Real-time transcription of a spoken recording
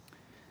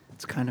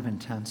It's kind of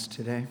intense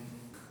today.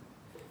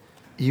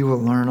 You will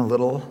learn a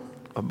little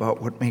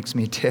about what makes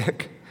me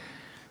tick,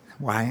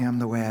 why I am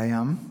the way I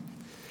am.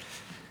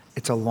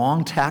 It's a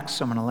long text,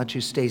 so I'm going to let you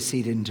stay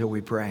seated until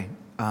we pray.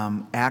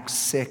 Acts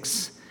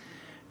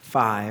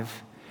 6:5.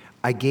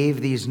 I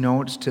gave these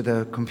notes to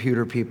the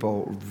computer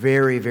people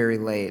very, very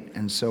late,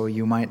 and so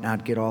you might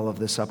not get all of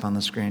this up on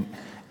the screen.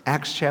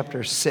 Acts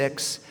chapter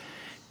 6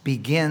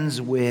 begins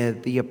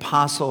with the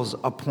apostles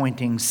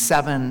appointing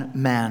 7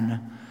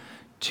 men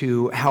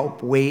to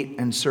help wait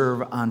and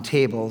serve on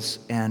tables.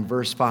 And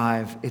verse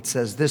 5, it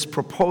says, this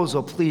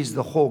proposal pleased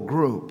the whole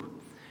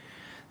group.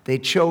 They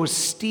chose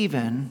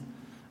Stephen,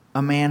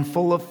 a man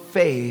full of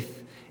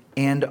faith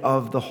and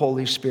of the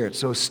Holy Spirit.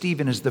 So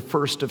Stephen is the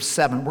first of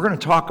 7. We're going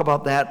to talk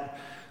about that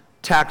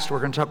text. We're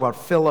going to talk about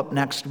Philip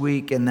next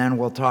week, and then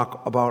we'll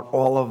talk about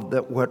all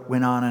of what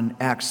went on in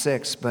Acts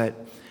 6.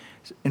 But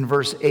in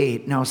verse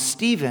 8, now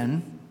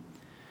Stephen,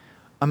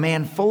 a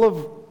man full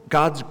of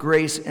God's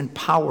grace and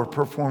power,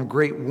 performed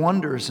great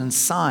wonders and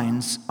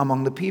signs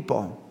among the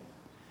people.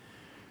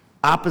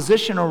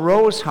 Opposition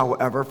arose,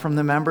 however, from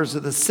the members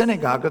of the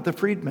synagogue of the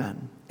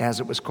freedmen, as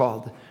it was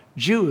called,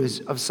 Jews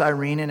of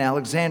Cyrene and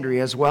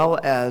Alexandria, as well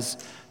as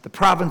the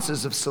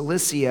provinces of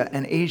Cilicia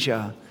and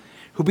Asia,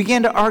 who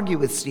began to argue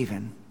with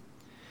Stephen.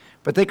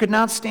 But they could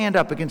not stand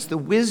up against the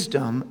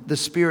wisdom the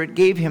Spirit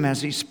gave him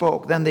as he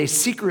spoke. Then they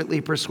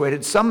secretly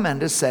persuaded some men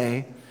to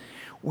say,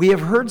 we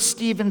have heard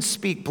Stephen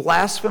speak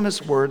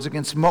blasphemous words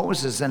against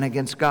Moses and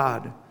against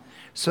God.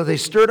 So they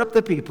stirred up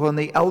the people and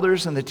the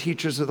elders and the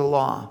teachers of the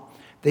law.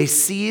 They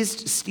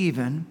seized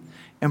Stephen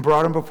and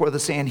brought him before the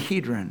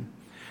Sanhedrin.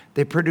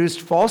 They produced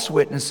false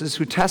witnesses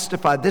who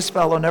testified, this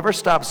fellow never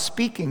stopped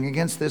speaking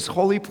against this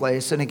holy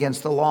place and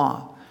against the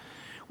law.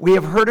 We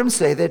have heard him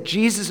say that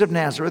Jesus of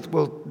Nazareth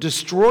will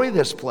destroy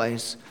this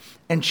place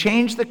and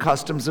change the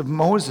customs of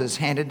Moses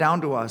handed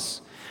down to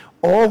us.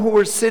 All who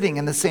were sitting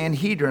in the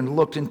Sanhedrin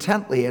looked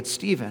intently at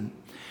Stephen,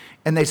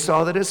 and they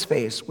saw that his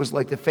face was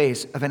like the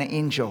face of an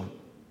angel.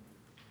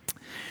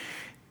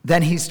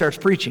 Then he starts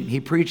preaching. He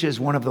preaches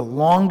one of the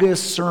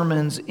longest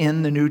sermons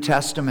in the New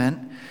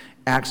Testament,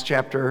 Acts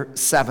chapter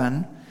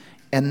 7.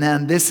 And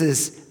then this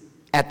is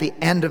at the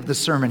end of the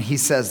sermon. He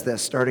says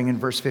this, starting in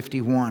verse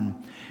 51.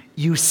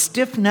 You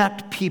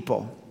stiff-necked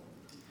people,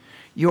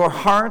 your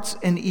hearts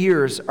and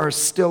ears are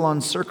still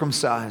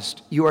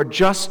uncircumcised. You are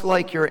just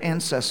like your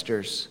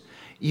ancestors.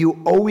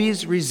 You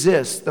always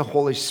resist the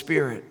Holy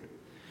Spirit.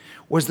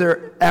 Was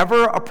there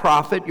ever a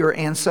prophet your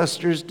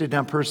ancestors did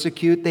not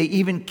persecute? They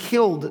even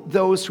killed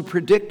those who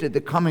predicted the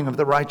coming of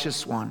the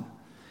righteous one.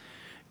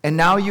 And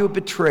now you have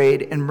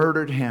betrayed and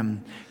murdered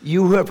him.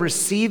 You who have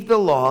received the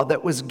law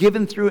that was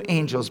given through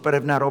angels but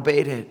have not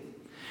obeyed it.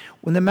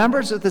 When the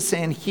members of the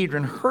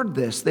Sanhedrin heard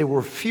this, they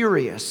were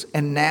furious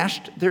and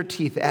gnashed their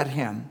teeth at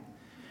him.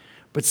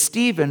 But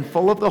Stephen,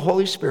 full of the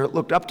Holy Spirit,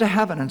 looked up to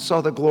heaven and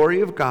saw the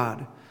glory of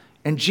God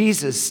and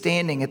Jesus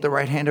standing at the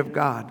right hand of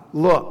God.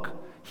 Look,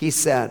 he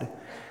said,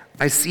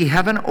 I see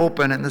heaven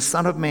open and the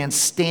Son of Man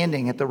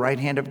standing at the right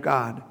hand of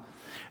God.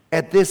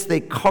 At this,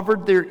 they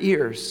covered their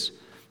ears,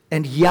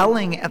 and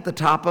yelling at the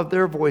top of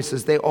their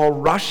voices, they all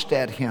rushed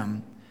at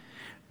him,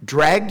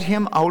 dragged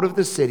him out of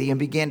the city, and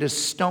began to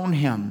stone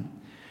him.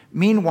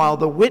 Meanwhile,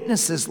 the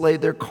witnesses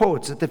laid their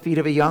coats at the feet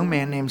of a young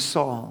man named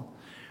Saul.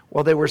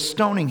 While they were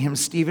stoning him,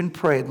 Stephen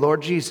prayed,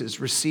 Lord Jesus,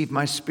 receive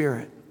my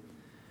spirit.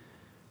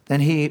 Then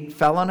he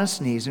fell on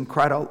his knees and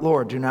cried out,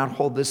 Lord, do not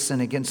hold this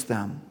sin against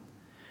them.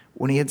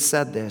 When he had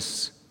said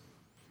this,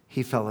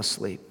 he fell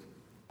asleep.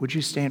 Would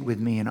you stand with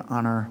me in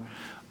honor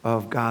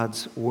of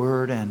God's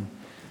word? And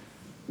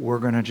we're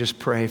going to just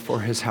pray for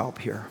his help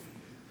here.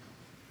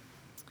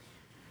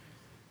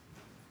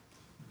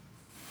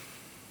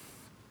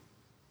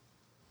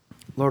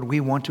 Lord,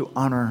 we want to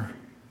honor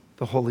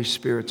the Holy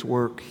Spirit's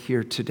work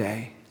here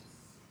today.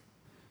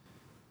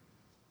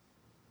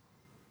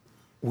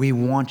 We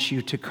want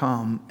you to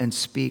come and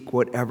speak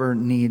whatever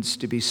needs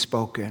to be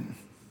spoken.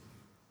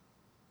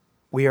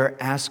 We are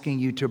asking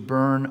you to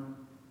burn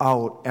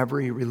out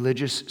every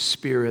religious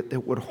spirit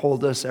that would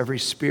hold us, every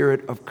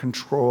spirit of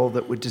control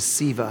that would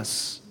deceive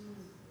us.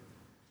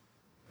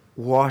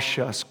 Wash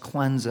us,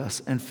 cleanse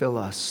us, and fill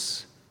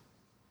us.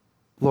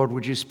 Lord,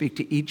 would you speak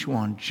to each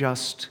one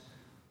just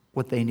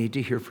what they need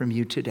to hear from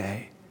you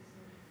today?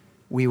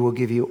 We will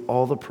give you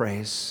all the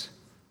praise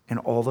and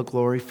all the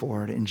glory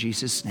for it. In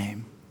Jesus'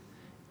 name,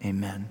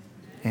 amen.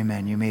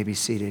 Amen. You may be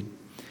seated.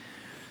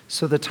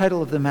 So the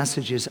title of the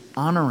message is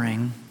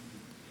Honoring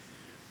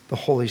the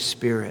Holy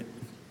Spirit.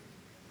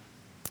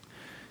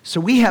 So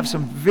we have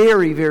some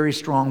very, very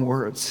strong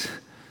words.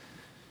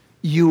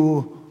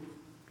 You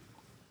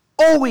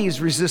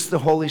always resist the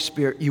Holy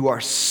Spirit. You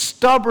are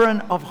stubborn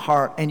of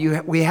heart.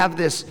 And we have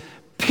this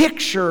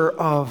picture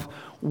of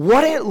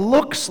what it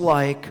looks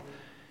like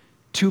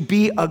to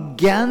be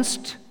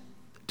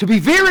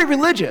very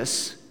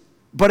religious,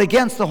 but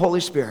against the Holy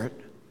Spirit.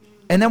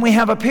 And then we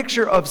have a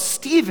picture of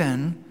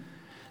Stephen,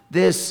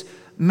 this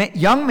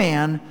young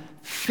man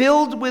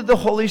filled with the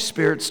Holy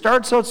Spirit,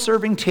 starts out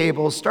serving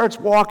tables, starts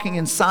walking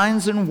in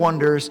signs and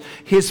wonders.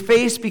 His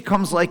face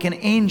becomes like an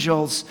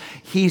angel's.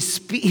 He's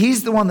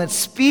the one that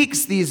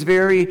speaks these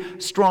very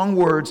strong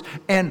words,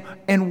 and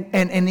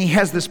he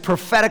has this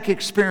prophetic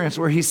experience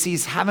where he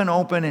sees heaven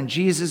open and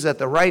Jesus at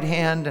the right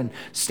hand and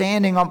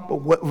standing up,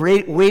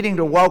 waiting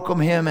to welcome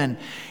him,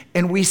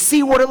 and we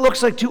see what it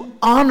looks like to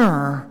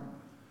honor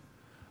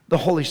the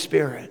Holy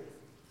Spirit.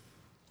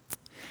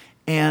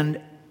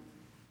 And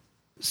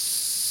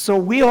so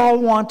we all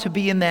want to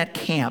be in that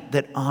camp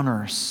that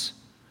honors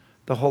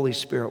the Holy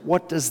Spirit.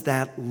 What does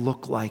that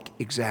look like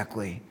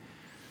exactly?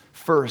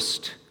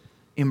 First,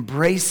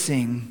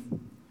 embracing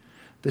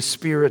the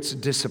Spirit's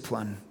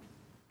discipline.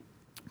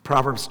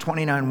 Proverbs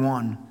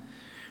 29:1.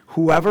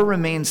 Whoever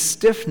remains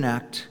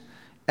stiff-necked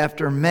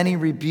after many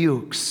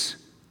rebukes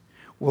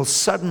will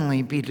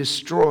suddenly be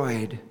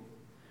destroyed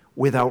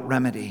without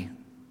remedy.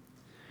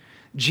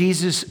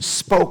 Jesus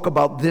spoke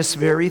about this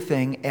very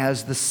thing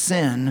as the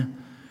sin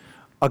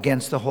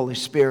against the Holy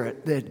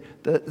Spirit.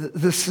 That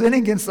the sin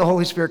against the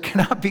Holy Spirit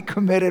cannot be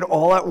committed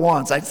all at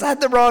once. I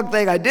said the wrong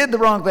thing, I did the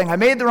wrong thing, I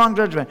made the wrong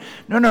judgment.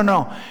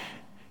 No.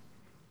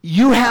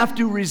 You have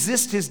to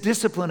resist his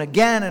discipline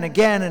again and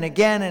again and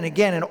again and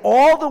again in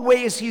all the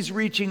ways he's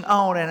reaching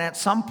out, and at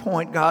some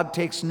point God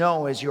takes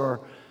no as your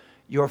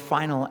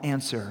final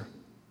answer.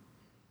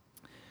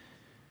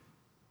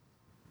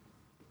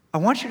 I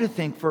want you to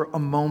think for a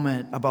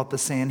moment about the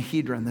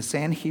Sanhedrin. The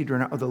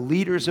Sanhedrin are the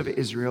leaders of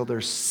Israel.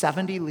 There's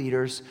 70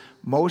 leaders.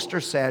 Most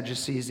are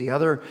Sadducees. The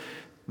other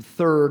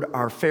third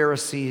are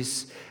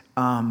Pharisees.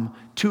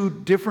 Two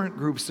different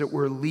groups that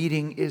were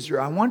leading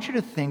Israel. I want you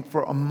to think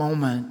for a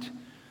moment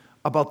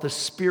about the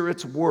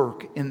Spirit's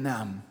work in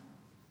them.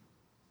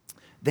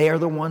 They are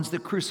the ones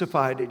that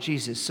crucified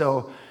Jesus.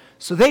 So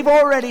they've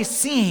already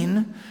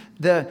seen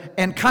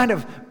and kind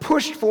of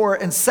pushed for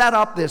and set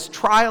up this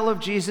trial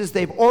of Jesus.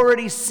 They've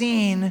already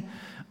seen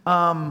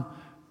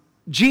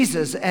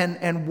Jesus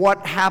and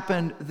what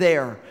happened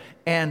there.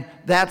 And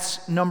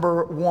that's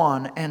number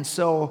one. And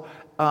so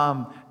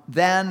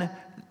then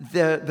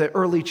the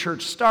early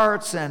church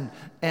starts and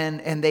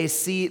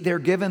they're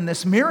given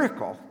this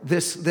miracle.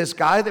 This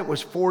guy that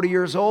was 40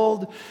 years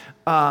old,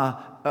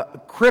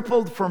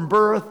 crippled from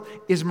birth,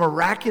 is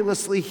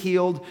miraculously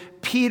healed.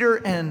 Peter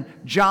and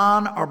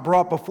John are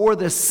brought before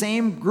the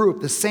same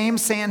group, the same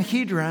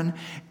Sanhedrin,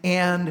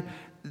 and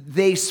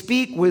they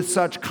speak with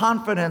such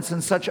confidence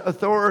and such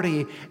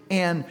authority,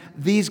 and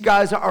these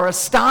guys are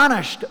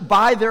astonished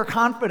by their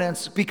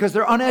confidence because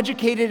they're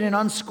uneducated and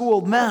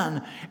unschooled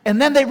men.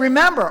 And then they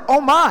remember,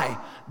 oh my,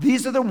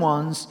 these are the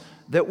ones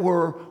that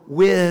were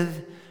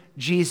with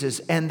Jesus.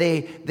 And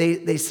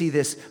they see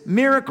this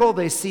miracle,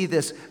 they see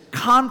this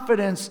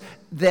confidence,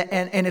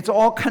 and it's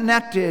all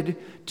connected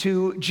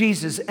to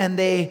Jesus. And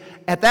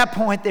at that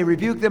point, they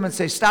rebuke them and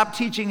say, stop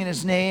teaching in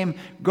his name,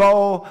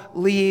 go,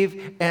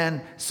 leave.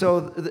 And so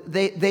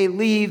they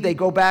leave, they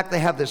go back, they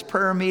have this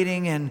prayer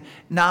meeting, and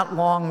not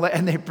long,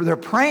 and they're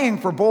praying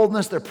for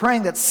boldness, they're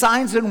praying that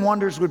signs and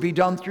wonders would be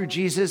done through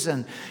Jesus.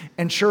 And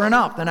sure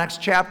enough, the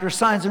next chapter,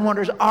 signs and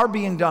wonders are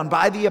being done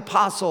by the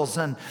apostles.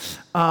 And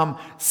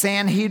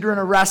Sanhedrin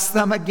arrests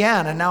them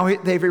again, and now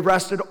they've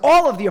arrested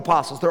all of the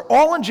apostles. They're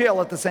all in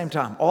jail at the same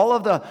time. All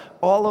of the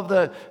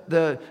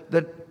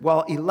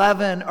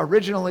 11,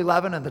 original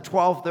 11, and the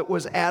 12th that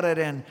was added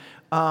in.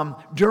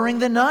 During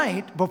the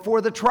night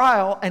before the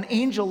trial, an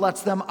angel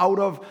lets them out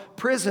of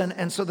prison,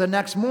 and so the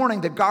next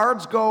morning the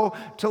guards go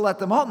to let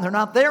them out, and they're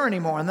not there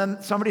anymore. And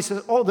then somebody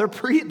says, "Oh,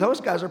 those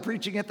guys are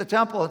preaching at the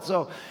temple." And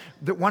so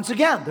once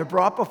again, they're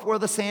brought before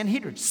the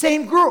Sanhedrin,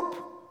 same group,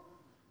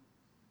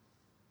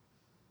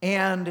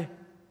 and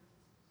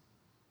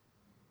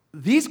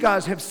these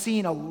guys have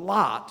seen a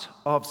lot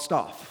of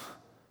stuff.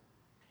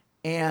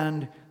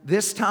 And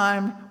this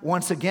time,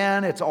 once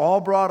again, it's all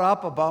brought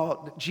up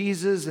about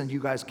Jesus, and you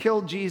guys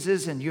killed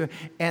Jesus,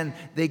 and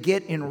they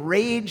get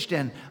enraged,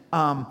 and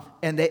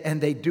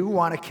they do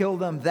want to kill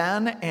them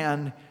then.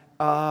 And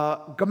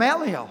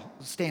Gamaliel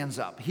stands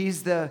up.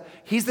 He's the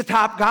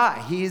top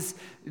guy. He's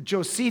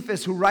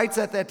Josephus, who writes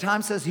at that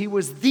time, says he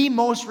was the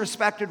most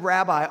respected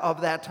rabbi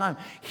of that time.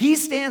 He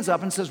stands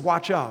up and says,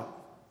 "Watch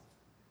out!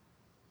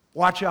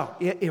 Watch out!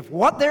 If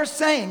what they're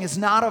saying is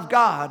not of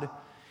God,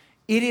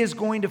 it is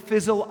going to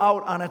fizzle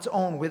out on its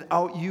own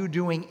without you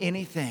doing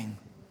anything.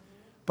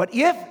 But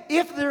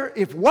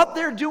if what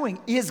they're doing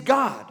is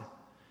God,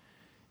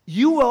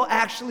 you will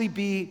actually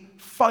be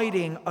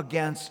fighting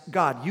against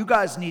God. You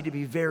guys need to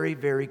be very,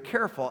 very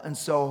careful." And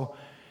so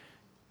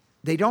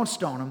they don't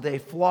stone them. They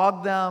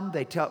flog them.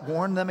 They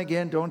warn them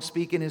again, don't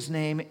speak in his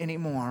name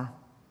anymore.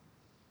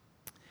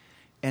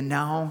 And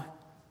now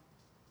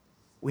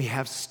we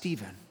have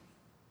Stephen.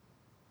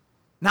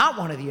 Not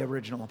one of the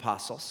original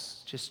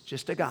apostles,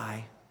 just a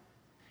guy.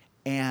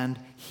 And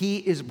he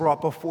is brought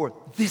before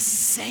this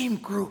same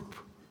group.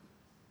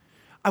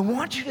 I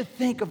want you to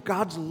think of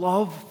God's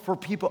love for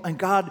people and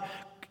God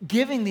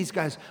giving these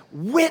guys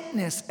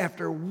witness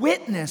after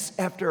witness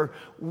after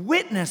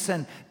witness.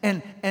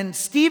 And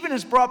Stephen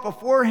is brought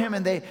before him,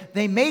 and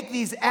they make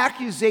these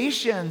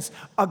accusations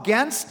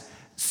against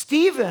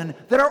Stephen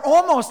that are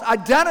almost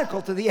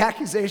identical to the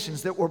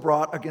accusations that were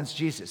brought against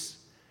Jesus.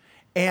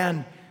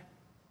 And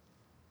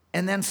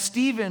then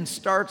Stephen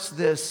starts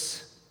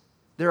this.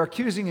 They're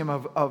accusing him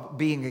of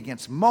being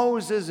against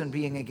Moses and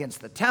being against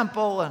the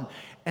temple.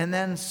 And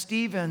then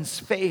Stephen's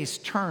face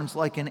turns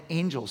like an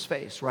angel's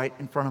face right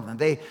in front of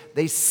them.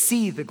 They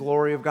see the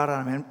glory of God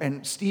on him.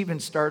 And Stephen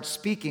starts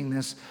speaking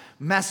this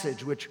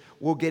message, which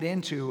we'll get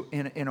into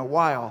in a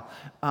while.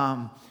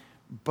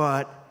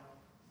 But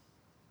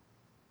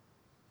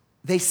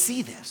they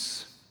see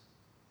this.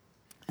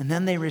 And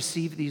then they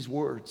receive these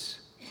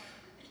words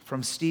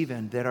from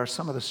Stephen that are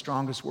some of the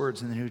strongest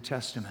words in the New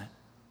Testament.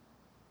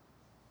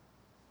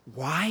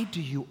 Why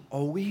do you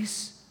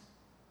always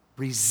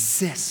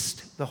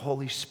resist the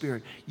Holy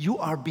Spirit? You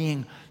are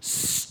being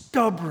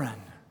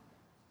stubborn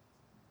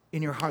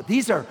in your heart.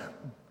 These are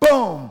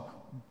boom,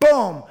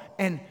 boom.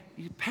 And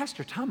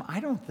Pastor Tom, I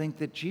don't think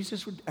that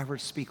Jesus would ever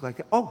speak like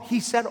that. Oh, he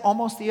said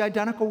almost the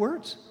identical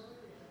words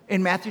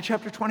in Matthew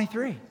chapter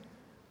 23.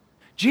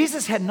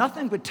 Jesus had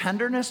nothing but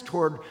tenderness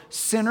toward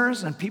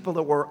sinners and people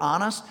that were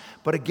honest,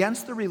 but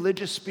against the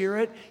religious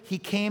spirit, he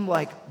came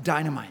like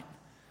dynamite.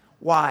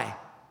 Why?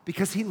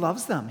 Because he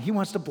loves them. He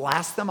wants to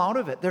blast them out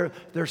of it.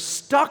 They're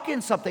stuck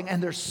in something,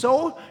 and they're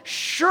so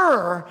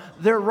sure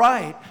they're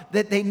right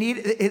that they need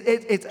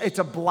it's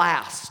a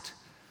blast.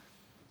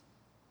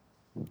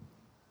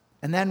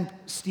 And then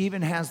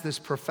Stephen has this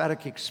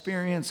prophetic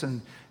experience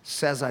and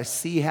says, I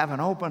see heaven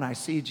open, I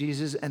see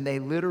Jesus, and they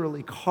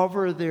literally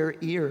cover their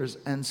ears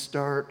and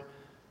start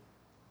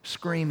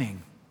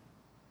screaming.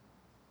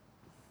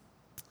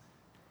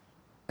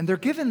 And they're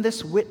given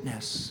this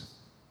witness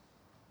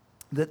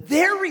that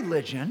their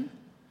religion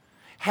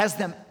has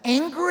them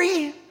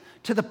angry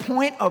to the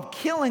point of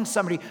killing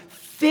somebody,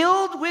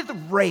 filled with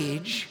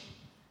rage,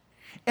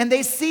 and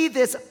they see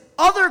this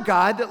other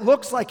guy that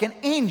looks like an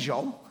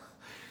angel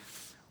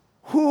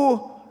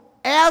who,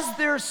 as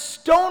they're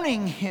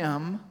stoning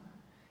him,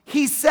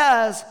 he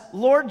says,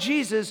 Lord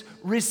Jesus,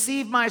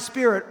 receive my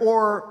spirit,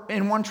 or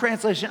in one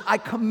translation, I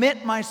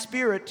commit my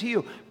spirit to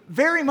you.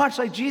 Very much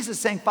like Jesus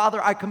saying,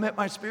 Father, I commit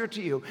my spirit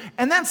to you.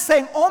 And then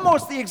saying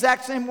almost the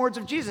exact same words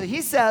of Jesus.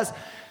 He says,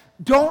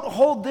 don't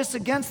hold this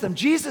against them.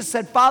 Jesus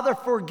said, Father,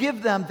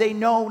 forgive them. They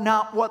know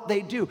not what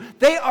they do.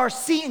 They are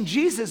seeing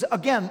Jesus,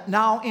 again,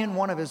 now in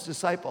one of his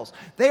disciples.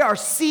 They are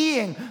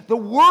seeing the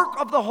work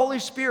of the Holy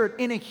Spirit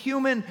in a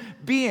human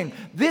being.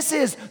 This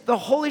is the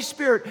Holy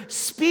Spirit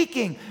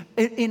speaking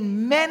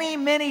in many,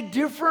 many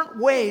different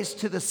ways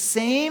to the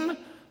same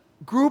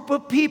group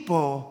of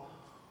people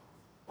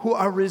who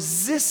are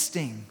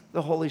resisting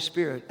the Holy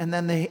Spirit. And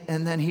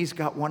then he's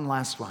got one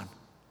last one.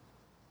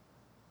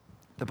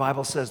 The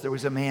Bible says there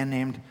was a man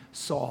named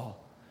Saul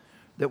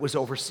that was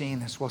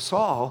overseeing this. Well,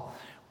 Saul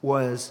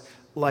was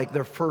like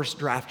their first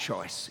draft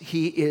choice.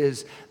 He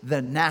is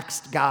the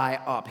next guy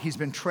up. He's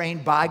been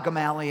trained by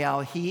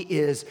Gamaliel.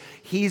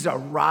 He's a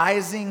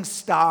rising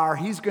star.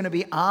 He's going to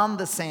be on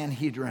the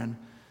Sanhedrin.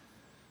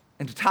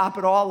 And to top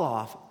it all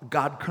off,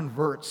 God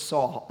converts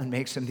Saul and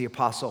makes him the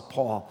Apostle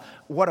Paul.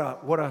 What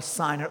a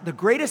sign. The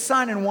greatest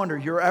sign and wonder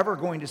you're ever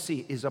going to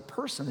see is a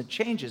person that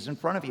changes in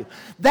front of you.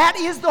 That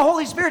is the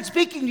Holy Spirit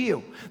speaking to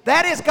you.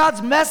 That is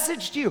God's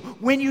message to you.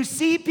 When you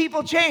see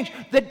people change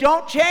that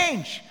don't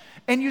change,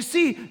 and you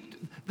see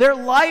their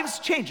lives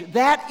change,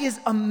 that is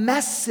a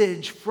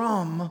message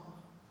from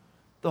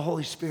the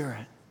Holy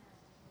Spirit.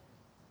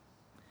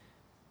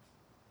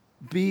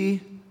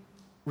 Be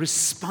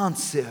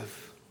responsive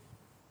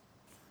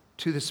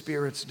to the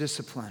Spirit's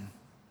discipline.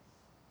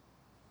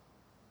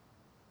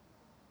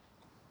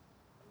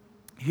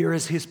 Here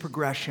is his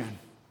progression.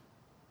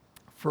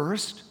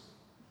 First,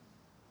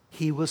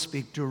 he will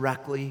speak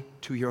directly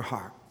to your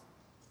heart.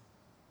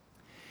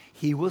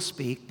 He will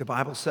speak, the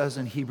Bible says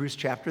in Hebrews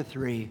chapter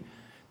 3,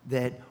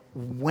 that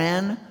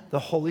when the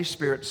Holy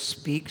Spirit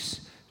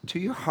speaks to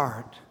your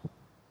heart,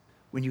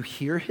 when you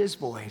hear his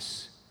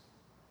voice,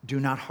 do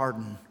not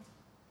harden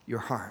your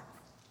heart.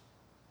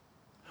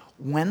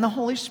 When the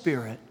Holy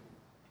Spirit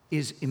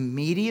is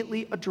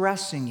immediately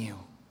addressing you,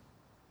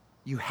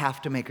 you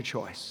have to make a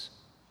choice.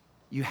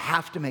 You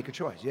have to make a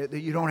choice.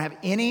 You don't have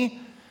any,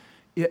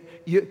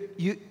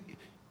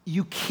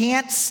 you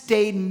can't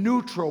stay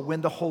neutral when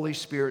the Holy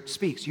Spirit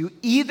speaks. You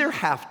either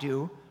have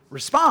to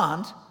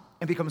respond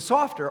and become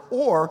softer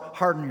or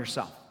harden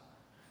yourself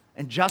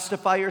and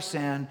justify your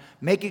sin,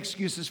 make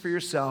excuses for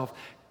yourself.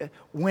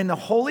 When the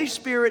Holy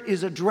Spirit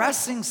is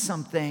addressing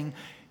something,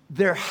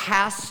 there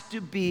has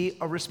to be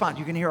a response.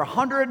 You can hear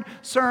 100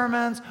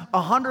 sermons,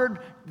 100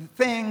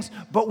 things,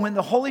 but when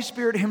the Holy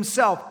Spirit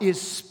himself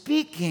is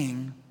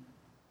speaking,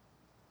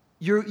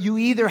 you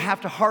either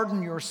have to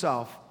harden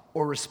yourself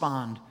or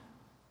respond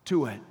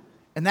to it.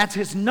 And that's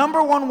his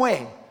number one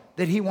way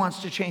that he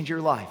wants to change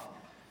your life,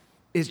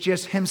 is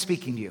just him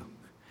speaking to you.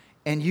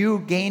 And you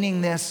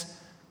gaining this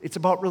It's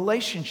about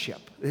relationship.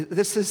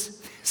 This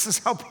is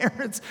how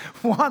parents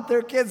want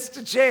their kids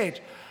to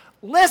change.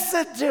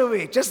 Listen to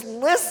me. Just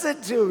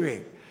listen to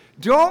me.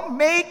 Don't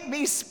make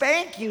me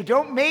spank you.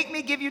 Don't make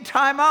me give you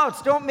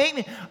timeouts. Don't make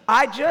me.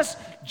 I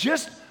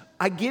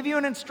give you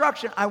an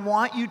instruction. I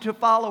want you to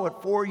follow it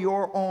for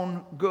your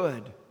own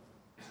good.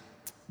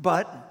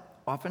 But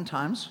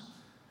oftentimes,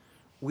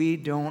 we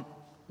don't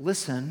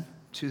listen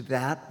to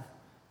that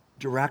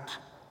direct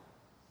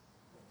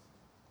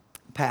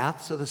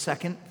path. So the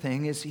second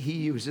thing is he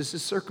uses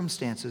his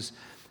circumstances.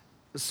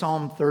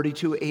 Psalm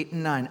 32, 8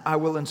 and 9. I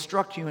will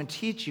instruct you and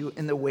teach you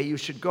in the way you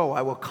should go.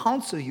 I will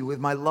counsel you with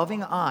my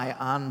loving eye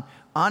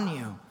on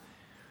you.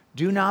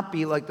 Do not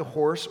be like the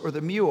horse or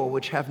the mule,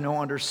 which have no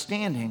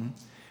understanding,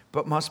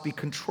 but must be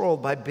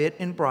controlled by bit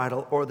and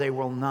bridle, or they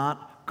will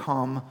not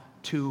come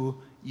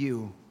to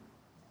you.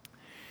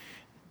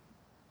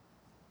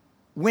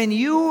 When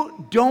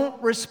you don't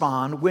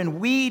respond, when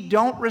we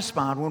don't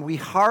respond, when we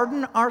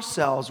harden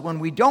ourselves, when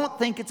we don't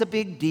think it's a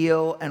big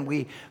deal, and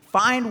we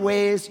find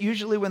ways,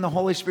 usually when the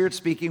Holy Spirit's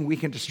speaking, we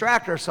can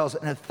distract ourselves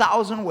in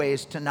 1,000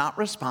 ways to not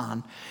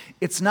respond.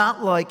 It's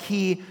not like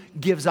he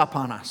gives up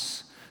on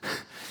us.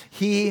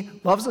 He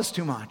loves us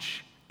too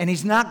much, and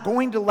he's not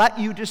going to let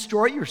you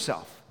destroy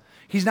yourself.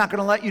 He's not going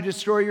to let you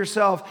destroy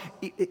yourself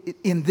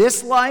in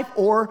this life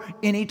or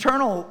in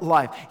eternal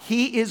life.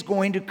 He is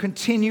going to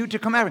continue to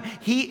come after you.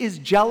 He is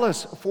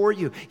jealous for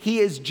you. He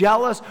is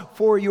jealous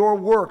for your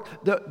work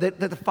that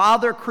the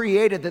Father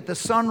created, that the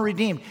Son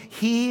redeemed.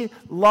 He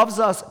loves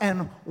us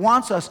and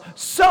wants us.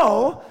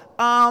 So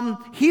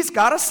he's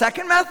got a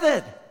second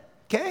method.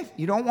 Okay,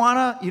 you don't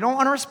want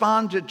to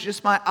respond to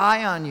just my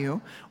eye on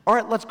you. All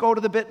right, let's go to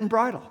the bit and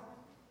bridle.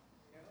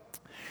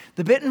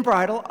 The bit and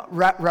bridle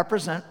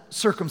represent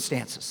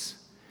circumstances.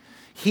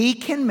 He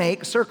can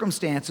make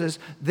circumstances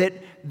that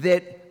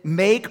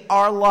make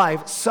our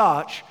life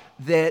such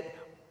that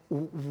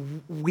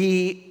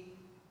we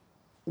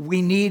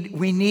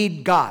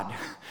need God.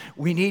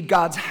 We need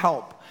God's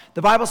help.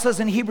 The Bible says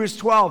in Hebrews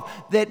 12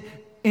 that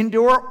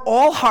endure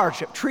all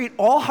hardship, treat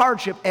all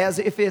hardship as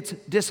if it's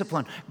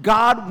discipline.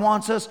 God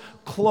wants us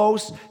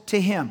close to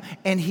him,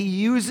 and he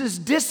uses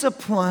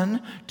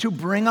discipline to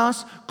bring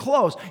us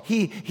close.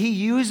 He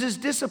uses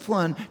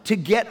discipline to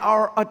get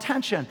our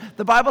attention.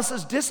 The Bible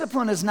says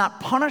discipline is not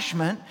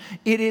punishment.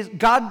 It is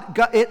God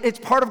it's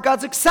part of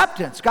God's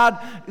acceptance.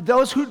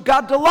 Those who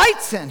God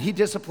delights in, he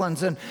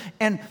disciplines.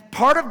 And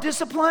part of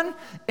discipline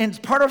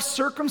and part of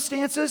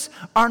circumstances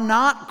are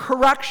not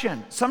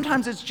correction.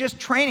 Sometimes it's just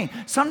training.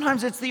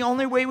 Sometimes it's the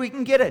only way we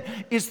can get it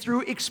is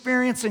through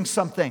experiencing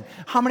something.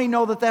 How many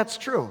know that that's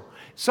true?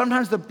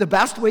 Sometimes the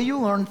best way you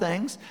learn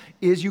things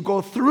is you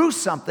go through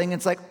something and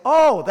it's like,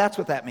 oh, that's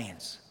what that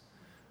means.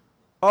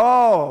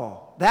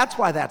 Oh, that's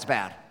why that's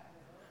bad.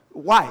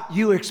 Why?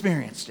 You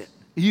experienced it.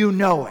 You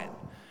know it.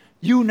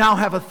 You now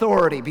have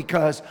authority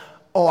because,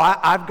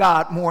 I've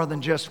got more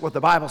than just what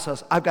the Bible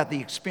says. I've got the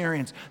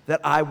experience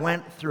that I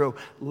went through.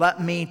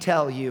 Let me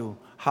tell you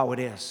how it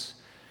is.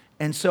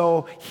 And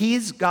so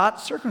he's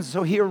got circumstances.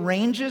 So he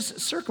arranges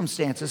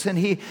circumstances, and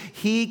he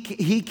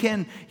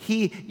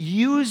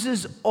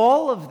uses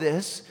all of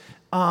this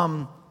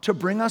to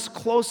bring us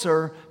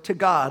closer to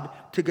God,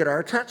 to get our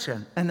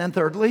attention. And then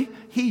thirdly,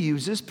 he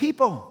uses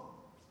people.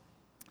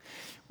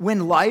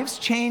 When lives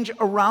change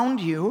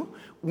around you,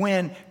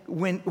 when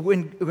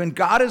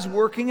God is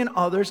working in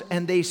others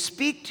and they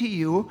speak to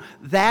you,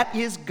 that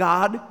is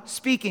God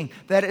speaking.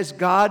 That is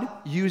God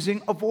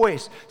using a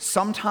voice.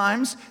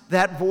 Sometimes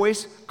that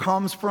voice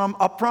comes from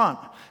up front.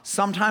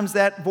 Sometimes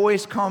that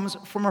voice comes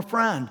from a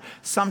friend.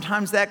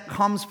 Sometimes that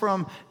comes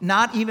from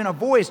not even a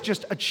voice,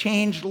 just a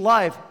changed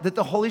life that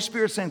the Holy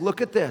Spirit is saying,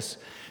 look at this.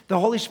 The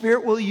Holy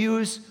Spirit will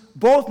use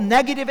both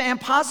negative and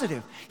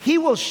positive. He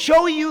will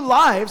show you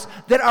lives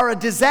that are a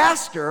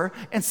disaster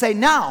and say,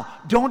 now,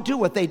 don't do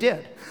what they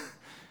did.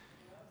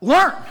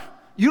 Learn.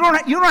 You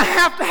don't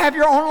have to have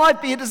your own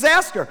life be a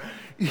disaster.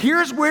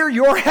 Here's where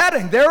you're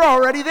heading. They're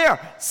already there.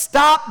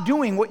 Stop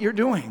doing what you're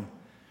doing.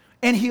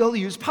 And he'll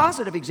use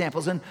positive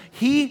examples. And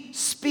he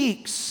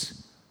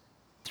speaks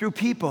through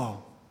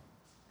people.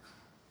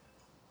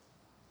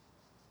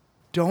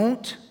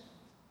 Don't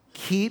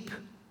keep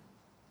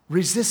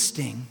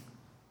resisting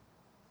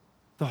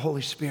the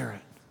Holy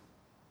Spirit.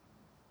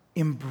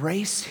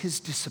 Embrace his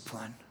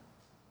discipline.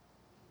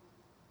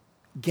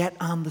 Get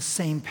on the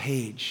same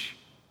page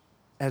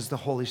as the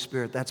Holy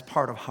Spirit. That's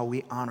part of how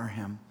we honor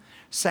him.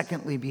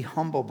 Secondly, be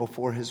humble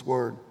before his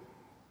word.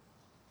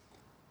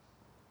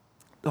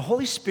 The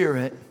Holy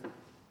Spirit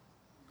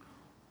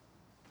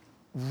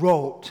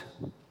wrote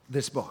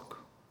this book.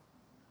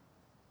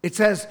 It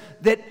says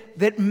that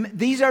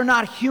these are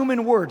not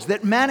human words,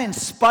 that men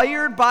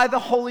inspired by the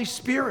Holy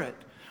Spirit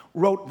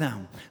wrote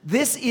them.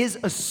 This is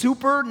a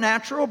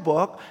supernatural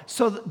book,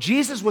 so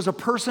Jesus was a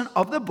person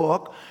of the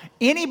book.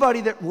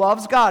 Anybody that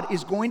loves God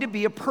is going to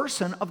be a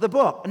person of the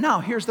book. Now,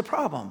 here's the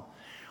problem.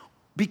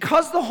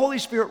 Because the Holy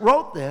Spirit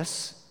wrote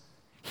this,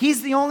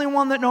 he's the only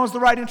one that knows the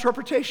right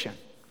interpretation.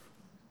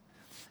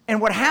 And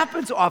what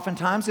happens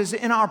oftentimes is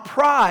in our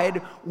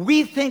pride,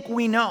 we think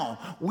we know.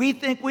 We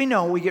think we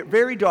know. We get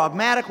very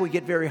dogmatic. We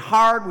get very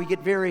hard.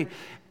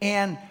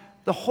 And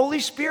the Holy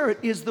Spirit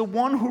is the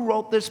one who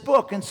wrote this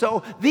book. And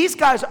so these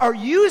guys are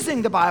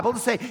using the Bible to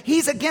say,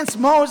 he's against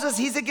Moses,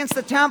 he's against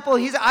the temple,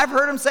 I've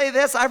heard him say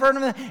this, I've heard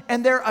him,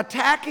 and they're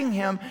attacking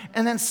him.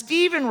 And then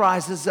Stephen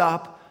rises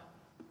up,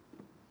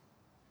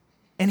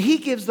 and he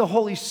gives the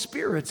Holy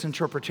Spirit's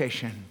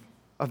interpretation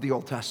of the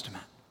Old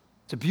Testament.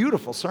 It's a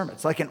beautiful sermon.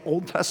 It's like an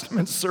Old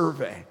Testament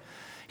survey.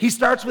 He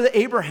starts with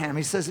Abraham.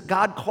 He says,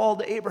 God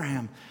called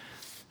Abraham.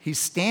 He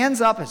stands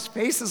up, his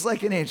face is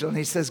like an angel, and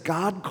he says,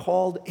 God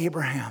called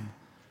Abraham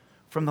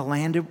from the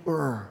land of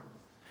Ur.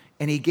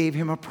 And he gave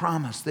him a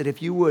promise that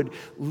if you would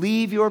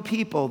leave your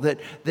people, that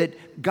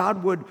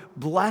God would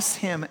bless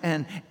him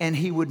and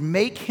he would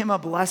make him a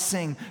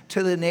blessing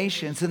to the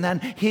nations. And then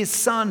his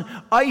son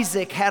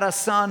Isaac had a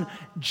son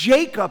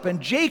Jacob, and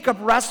Jacob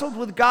wrestled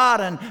with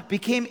God and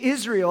became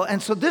Israel.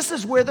 And so this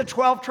is where the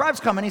 12 tribes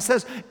come. And he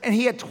says, and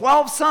he had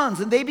 12 sons,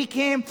 and they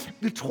became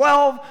the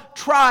 12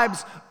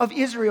 tribes of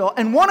Israel.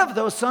 And one of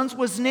those sons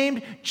was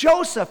named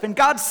Joseph. And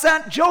God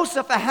sent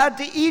Joseph ahead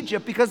to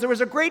Egypt because there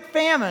was a great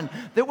famine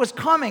that was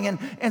coming.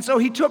 And so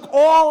he took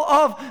all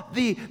of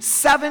the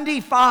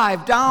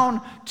 75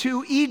 down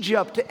to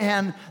Egypt,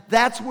 and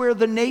that's where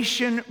the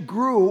nation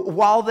grew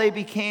while they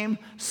became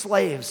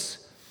slaves.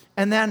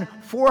 And then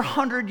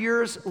 400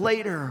 years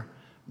later,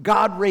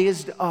 God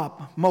raised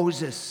up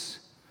Moses.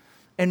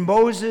 And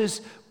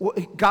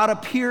God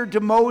appeared to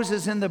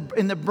Moses in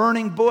the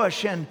burning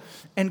bush,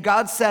 and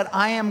God said,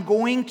 I am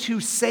going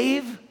to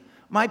save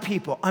my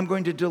people. I'm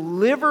going to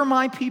deliver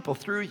my people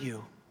through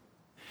you,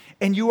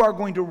 and you are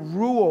going to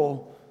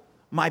rule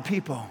my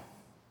people.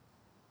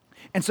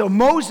 And so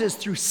Moses,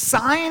 through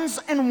signs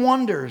and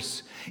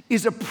wonders,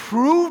 is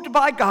approved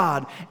by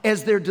God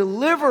as their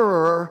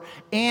deliverer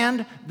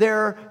and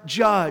their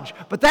judge.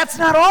 But that's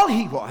not all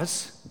he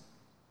was.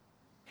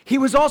 He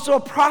was also a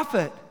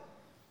prophet.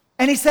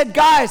 And he said,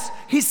 guys,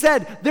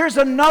 there's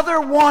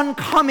another one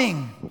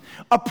coming,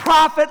 a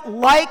prophet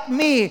like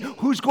me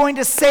who's going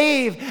to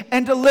save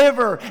and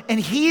deliver. And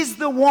he's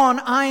the one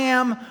I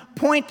am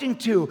pointing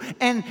to.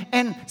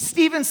 And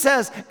Stephen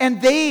says,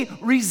 and they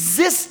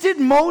resisted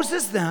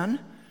Moses then.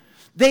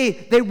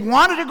 They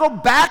wanted to go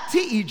back to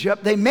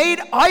Egypt. They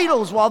made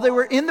idols while they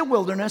were in the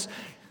wilderness.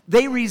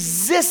 They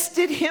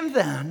resisted him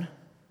then.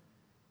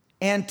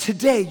 And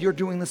today you're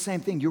doing the same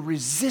thing. You're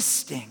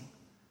resisting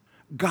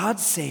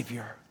God's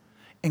Savior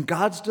and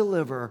God's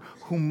deliverer,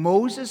 whom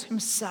Moses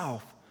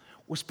himself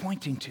was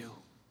pointing to.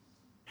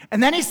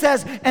 And then he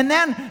says, and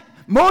then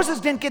Moses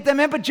didn't get them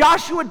in, but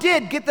Joshua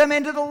did get them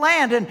into the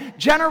land. And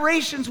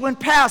generations went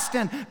past,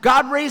 and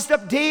God raised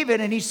up David,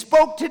 and he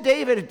spoke to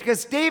David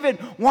because David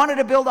wanted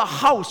to build a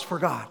house for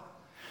God.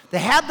 They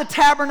had the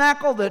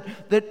tabernacle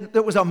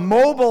that was a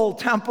mobile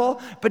temple,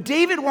 but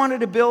David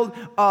wanted to build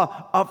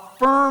a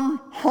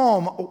firm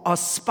home, a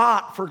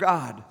spot for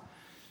God.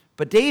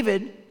 But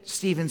David,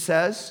 Stephen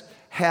says,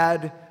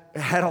 had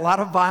a lot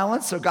of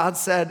violence, so God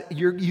said,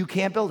 you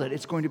can't build it.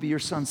 It's going to be your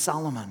son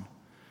Solomon.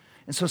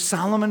 And so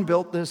Solomon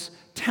built this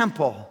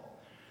temple.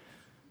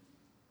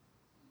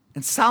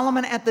 And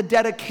Solomon at the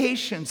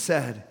dedication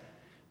said,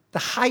 the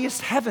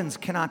highest heavens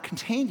cannot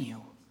contain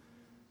you.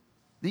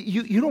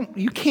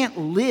 You can't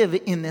live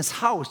in this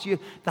house.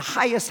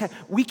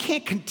 We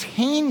can't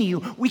contain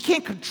you. We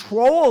can't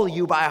control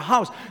you by a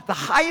house. The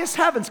highest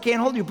heavens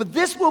can't hold you. But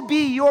this will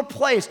be your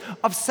place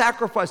of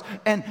sacrifice.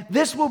 And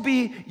this will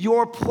be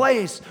your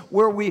place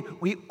where we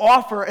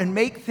offer and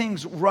make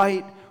things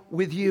right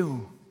with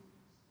you.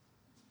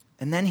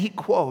 And then he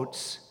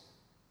quotes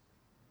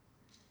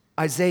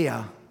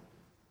Isaiah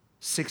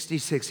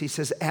 66. He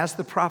says, as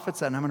the prophet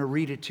said, and I'm going to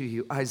read it to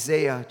you.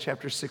 Isaiah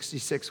chapter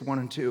 66, 1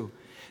 and 2.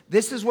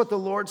 This is what the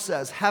Lord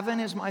says, heaven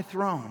is my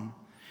throne,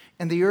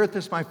 and the earth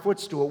is my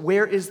footstool.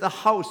 Where is the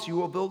house you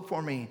will build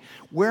for me?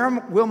 Where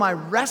will my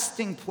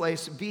resting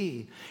place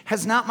be?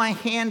 Has not my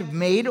hand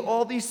made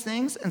all these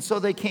things? And so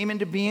they came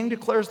into being,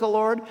 declares the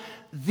Lord.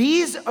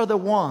 These are the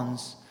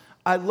ones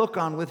I look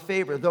on with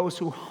favor, those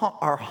who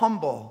are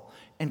humble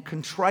and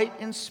contrite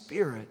in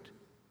spirit,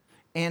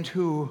 and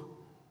who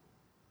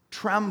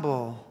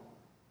tremble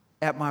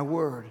at my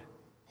word.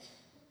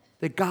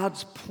 That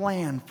God's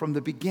plan from the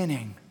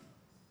beginning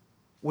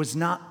was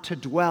not to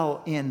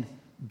dwell in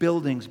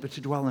buildings, but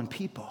to dwell in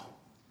people.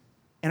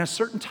 And a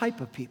certain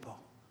type of people.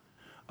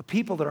 A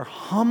people that are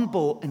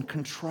humble and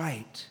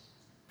contrite,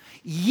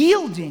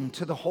 yielding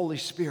to the Holy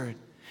Spirit,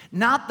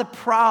 not the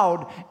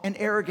proud and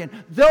arrogant.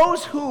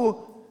 Those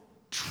who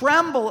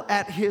tremble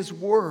at his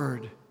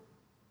word,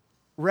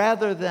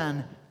 rather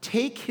than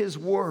take his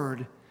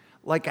word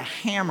like a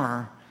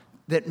hammer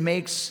that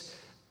makes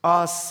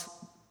us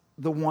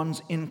the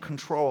ones in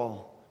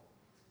control.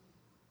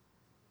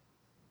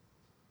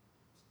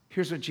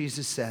 Here's what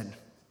Jesus said.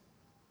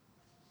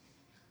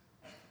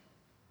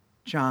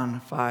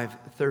 John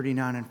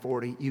 5:39 and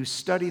 40. You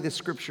study the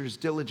scriptures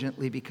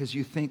diligently because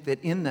you think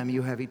that in them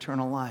you have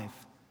eternal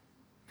life.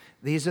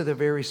 These are the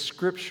very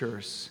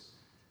scriptures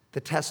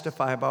that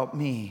testify about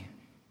me,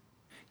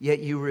 yet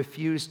you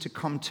refuse to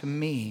come to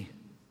me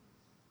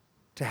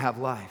to have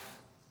life.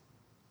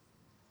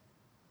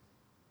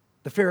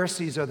 The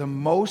Pharisees are the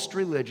most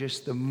religious,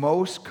 the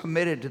most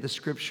committed to the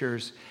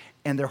Scriptures,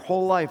 and their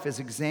whole life is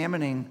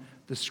examining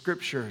the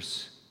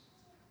Scriptures.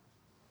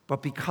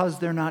 But because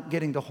they're not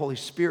getting the Holy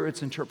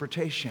Spirit's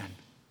interpretation,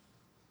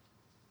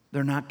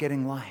 they're not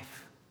getting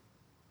life.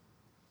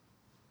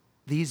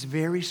 These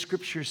very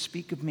Scriptures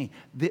speak of me.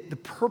 The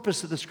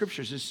purpose of the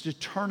Scriptures is to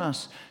turn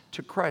us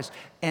to Christ.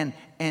 And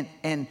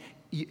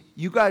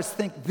you guys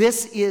think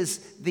this is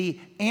the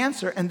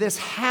answer, and this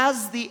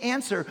has the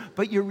answer,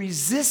 but you're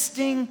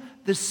resisting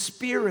the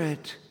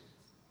Spirit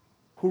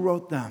who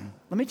wrote them.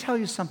 Let me tell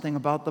you something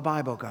about the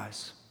Bible,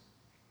 guys.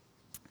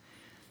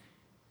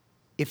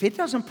 If it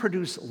doesn't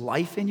produce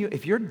life in you,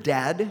 if you're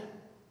dead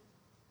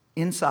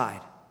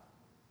inside,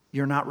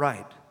 you're not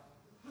right.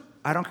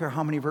 I don't care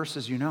how many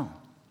verses you know.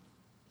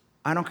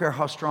 I don't care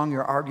how strong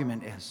your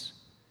argument is.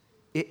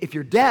 If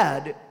you're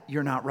dead,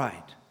 you're not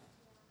right.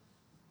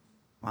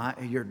 Well,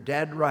 you're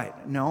dead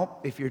right. No,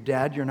 if you're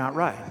dead, you're not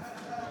right.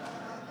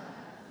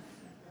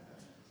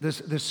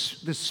 The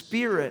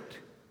Spirit,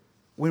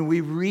 when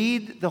we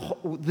read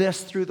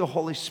this through the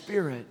Holy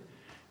Spirit,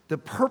 the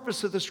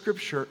purpose of the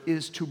Scripture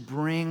is to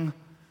bring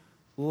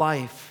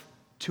life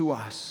to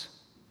us.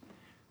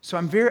 So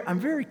I'm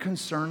very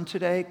concerned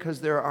today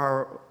because there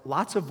are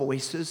lots of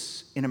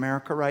voices in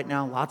America right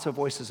now, lots of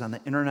voices on the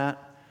internet,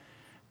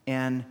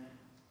 and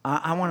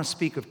I want to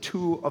speak of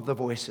two of the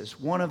voices.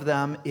 One of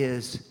them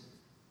is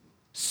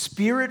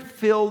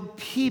Spirit-filled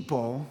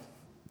people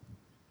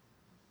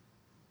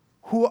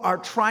who are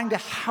trying to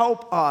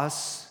help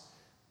us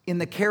in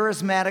the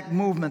charismatic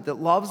movement that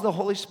loves the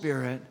Holy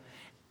Spirit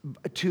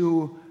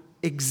to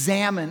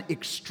examine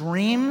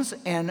extremes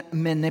and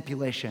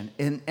manipulation.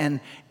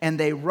 And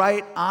they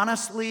write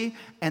honestly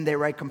and they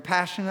write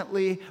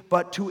compassionately,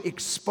 but to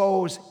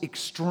expose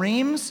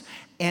extremes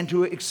and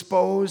to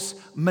expose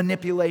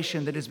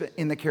manipulation that is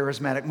in the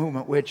charismatic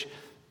movement, which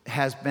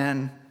has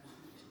been,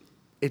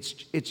 it's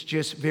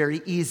just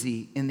very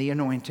easy in the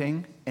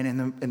anointing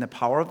and in the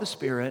power of the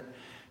Spirit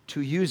to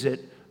use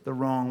it the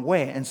wrong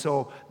way. And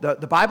so the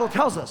Bible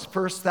tells us,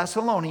 1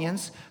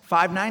 Thessalonians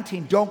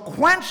 5:19, don't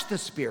quench the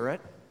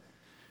Spirit.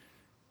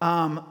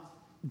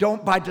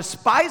 Don't by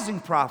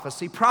despising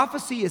prophecy.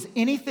 Prophecy is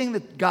anything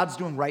that God's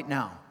doing right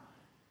now.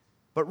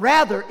 But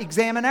rather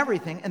examine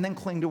everything and then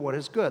cling to what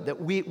is good.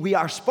 That we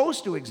are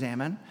supposed to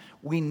examine,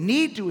 we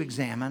need to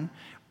examine,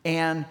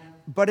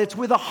 but it's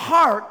with a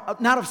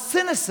heart not of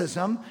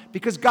cynicism,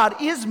 because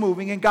God is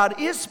moving and God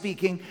is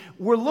speaking.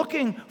 We're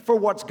looking for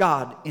what's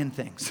God in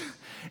things.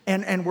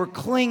 And we're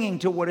clinging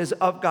to what is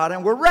of God,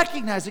 and we're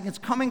recognizing it's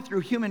coming through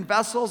human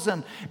vessels,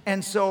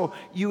 and so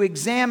you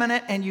examine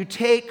it and you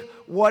take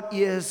what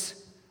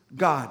is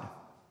God.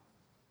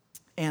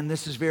 And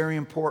this is very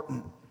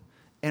important.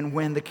 And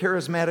when the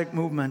charismatic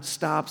movement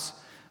stops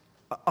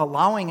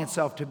allowing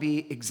itself to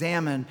be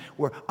examined,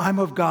 where I'm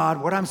of God,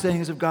 what I'm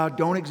saying is of God,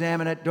 don't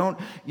examine it,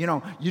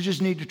 you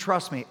just need to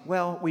trust me.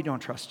 Well, we don't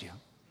trust you.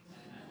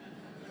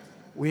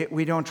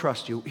 We don't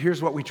trust you.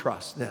 Here's what we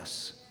trust,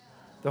 this.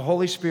 The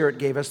Holy Spirit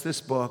gave us this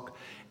book,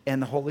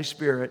 and the Holy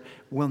Spirit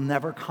will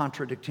never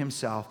contradict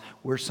himself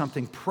where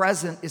something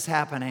present is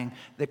happening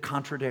that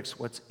contradicts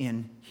what's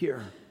in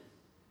here.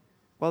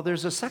 Well,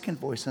 there's a second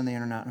voice on the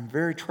internet. I'm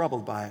very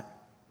troubled by it.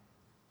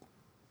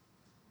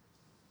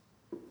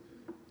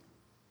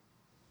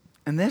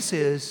 And this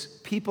is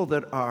people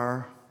that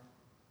are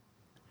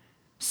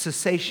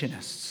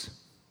cessationists.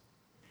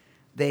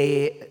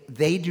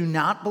 They do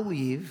not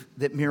believe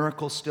that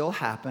miracles still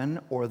happen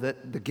or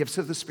that the gifts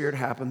of the Spirit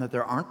happen, that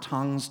there aren't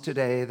tongues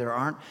today, there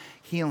aren't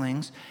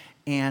healings,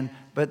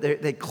 but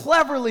they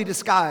cleverly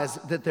disguise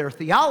that their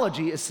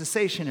theology is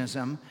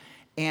cessationism,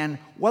 and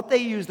what they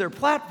use their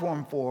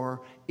platform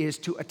for is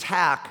to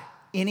attack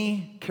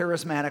any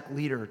charismatic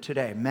leader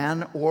today,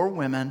 men or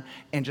women,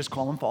 and just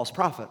call them false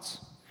prophets.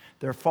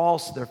 They're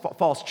false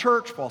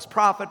church, false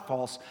prophet,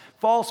 false.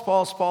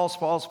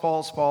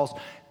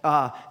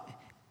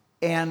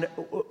 And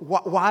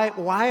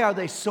why are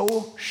they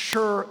so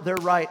sure they're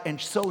right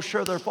and so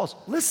sure they're false?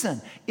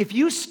 Listen, if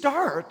you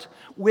start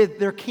with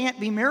there can't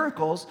be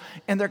miracles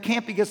and there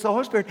can't be gifts of the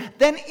Holy Spirit,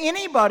 then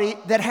anybody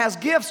that has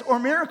gifts or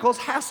miracles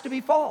has to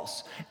be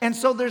false. And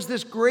so there's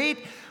this great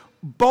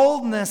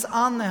boldness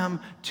on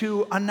them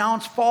to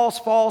announce false,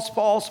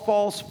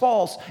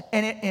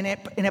 and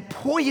it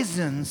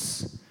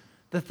poisons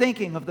the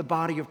thinking of the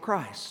body of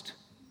Christ.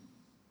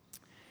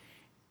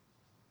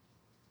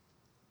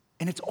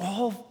 And it's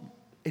all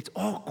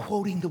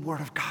quoting the Word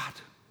of God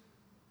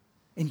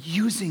and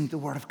using the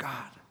Word of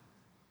God.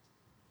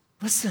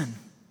 Listen,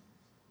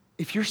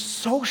 if you're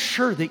so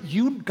sure that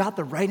you got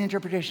the right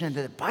interpretation of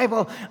the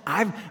Bible,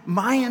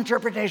 my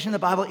interpretation of the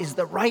Bible is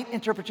the right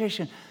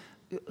interpretation.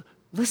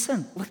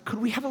 Listen, could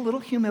we have a little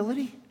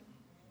humility?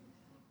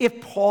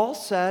 If Paul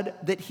said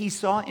that he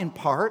saw in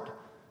part,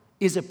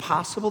 is it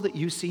possible that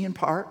you see in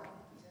part?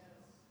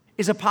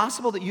 Is it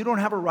possible that you don't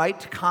have a right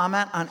to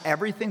comment on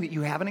everything that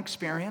you haven't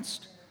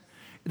experienced?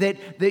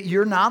 That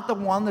you're not the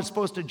one that's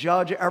supposed to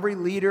judge every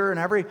leader and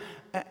every...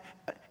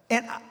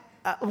 And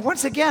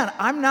once again,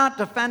 I'm not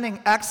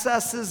defending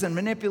excesses and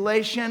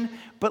manipulation,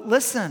 but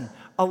listen,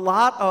 a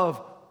lot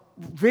of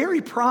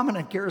very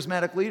prominent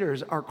charismatic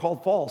leaders are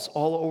called false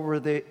all over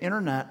the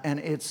internet, and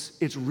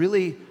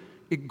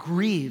it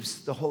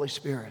grieves the Holy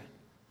Spirit.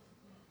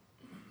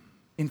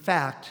 In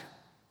fact,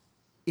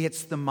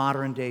 it's the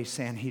modern day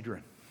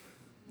Sanhedrin.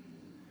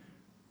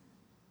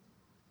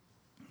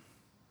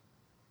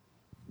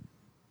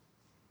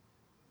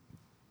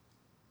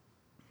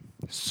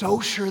 So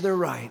sure they're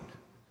right,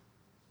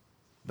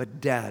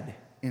 but dead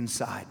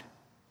inside.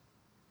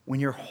 When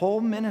your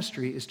whole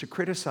ministry is to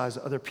criticize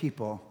other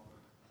people,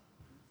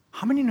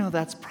 how many know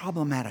that's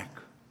problematic?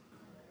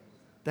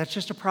 That's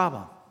just a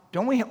problem.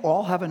 Don't we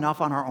all have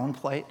enough on our own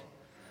plate?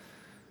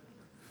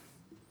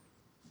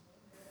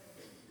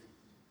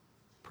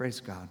 Praise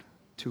God.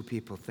 2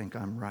 people think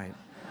I'm right.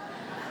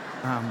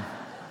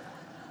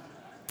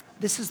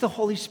 This is the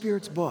Holy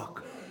Spirit's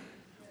book.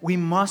 We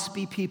must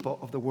be people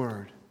of the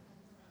Word,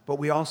 but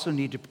we also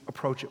need to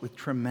approach it with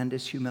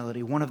tremendous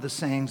humility. One of the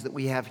sayings that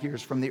we have here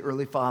is from the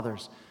early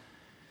fathers.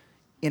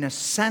 In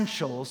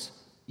essentials,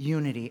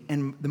 unity.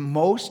 And the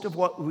most of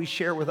what we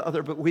share with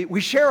but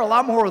we share a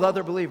lot more with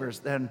other believers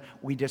than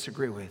we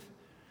disagree with.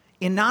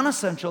 In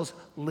non-essentials,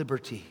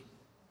 liberty.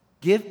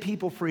 Give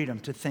people freedom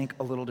to think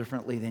a little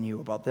differently than you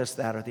about this,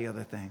 that, or the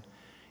other thing.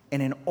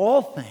 And in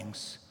all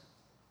things,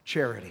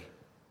 charity.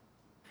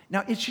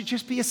 Now, it should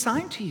just be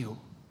assigned to you.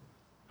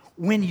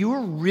 When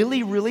you're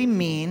really, really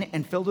mean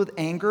and filled with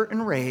anger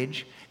and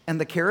rage, and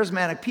the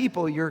charismatic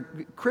people you're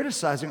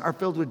criticizing are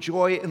filled with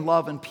joy and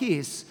love and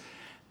peace,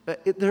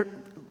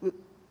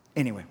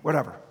 anyway,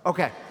 whatever.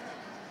 Okay.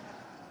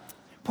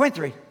 Point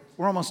 3.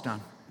 We're almost done.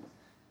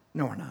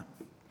 No, we're not.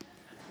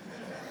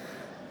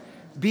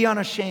 Be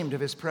unashamed of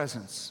his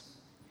presence.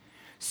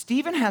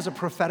 Stephen has a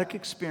prophetic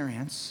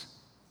experience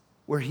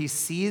where he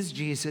sees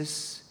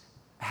Jesus,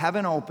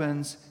 heaven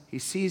opens, he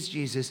sees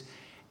Jesus,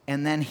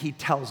 and then he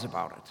tells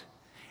about it.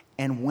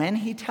 And when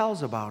he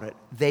tells about it,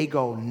 they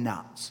go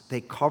nuts.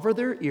 They cover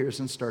their ears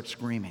and start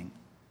screaming.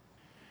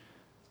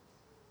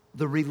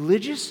 The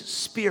religious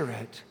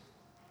spirit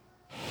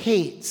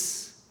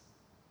hates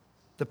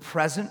the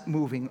present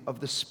moving of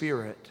the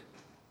Spirit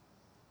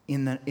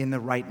in the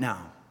right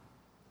now.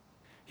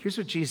 Here's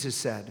what Jesus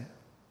said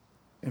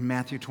in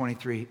Matthew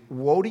 23.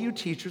 Woe to you,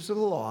 teachers of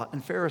the law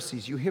and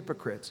Pharisees, you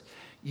hypocrites!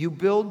 You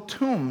build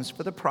tombs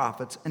for the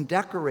prophets and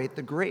decorate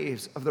the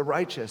graves of the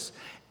righteous.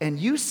 And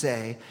you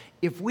say,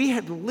 if we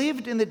had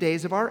lived in the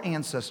days of our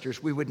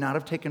ancestors, we would not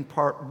have taken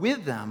part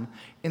with them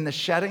in the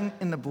shedding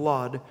in the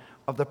blood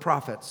of the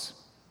prophets.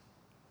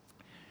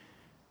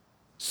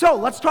 So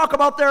let's talk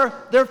about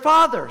their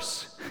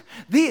fathers.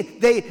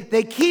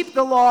 They keep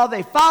the law,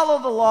 they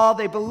follow the law,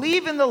 they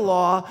believe in the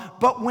law,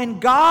 but when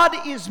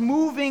God is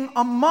moving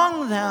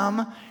among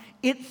them,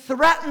 it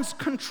threatens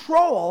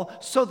control,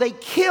 so they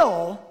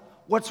kill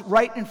what's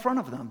right in front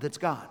of them, that's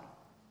God.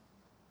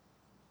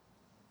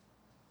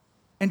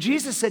 And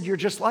Jesus said, you're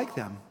just like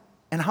them.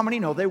 And how many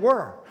know they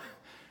were?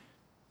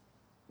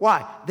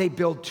 Why? They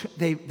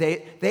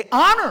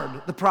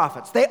honored the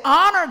prophets. They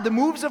honored the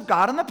moves of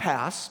God in the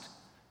past,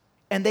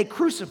 and they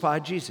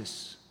crucified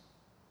Jesus.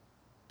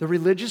 The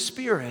religious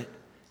spirit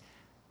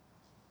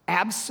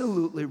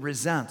absolutely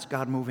resents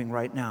God moving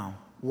right now.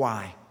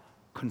 Why?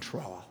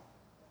 Control.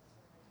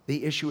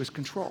 The issue is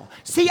control.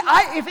 See,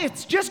 if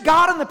it's just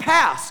God in the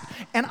past,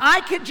 and I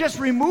could just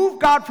remove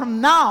God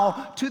from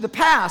now to the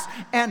past,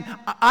 and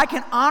I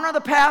can honor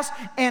the past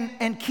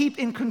and keep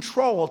in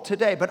control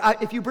today.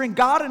 But if you bring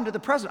God into the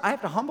present, I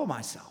have to humble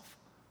myself.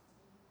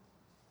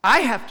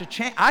 I have to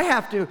change. I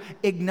have to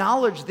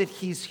acknowledge that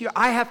he's here.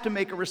 I have to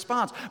make a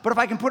response. But if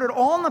I can put it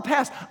all in the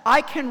past,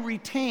 I can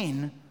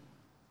retain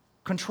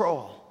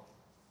control.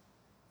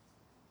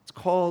 It's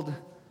called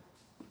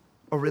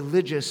a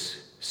religious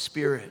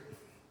spirit.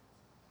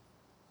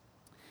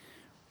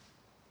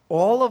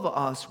 All of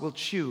us will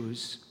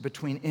choose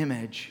between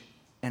image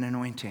and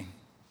anointing.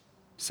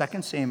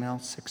 2 Samuel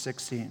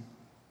 6:16.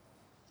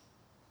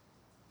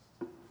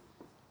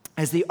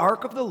 As the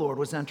ark of the Lord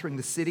was entering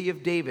the city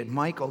of David,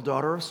 Michal,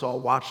 daughter of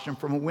Saul, watched him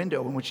from a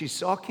window. And when she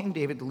saw King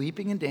David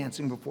leaping and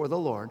dancing before the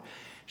Lord,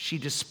 she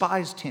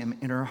despised him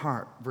in her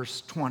heart.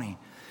 Verse 20.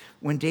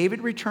 When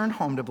David returned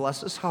home to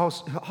bless his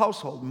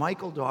household,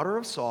 Michal, daughter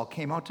of Saul,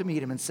 came out to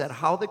meet him and said,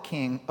 how the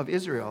king of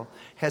Israel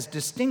has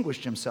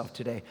distinguished himself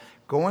today,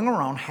 going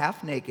around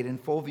half naked in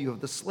full view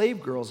of the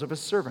slave girls of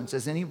his servants,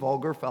 as any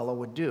vulgar fellow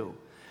would do.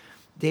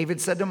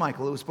 David said to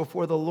Michal, it was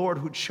before the Lord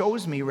who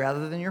chose me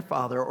rather than your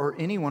father or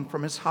anyone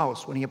from his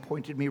house when he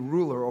appointed me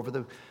ruler over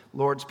the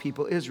Lord's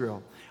people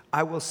Israel.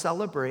 I will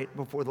celebrate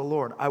before the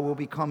Lord. I will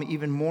become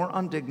even more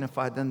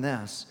undignified than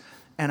this,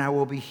 and I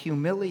will be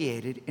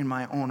humiliated in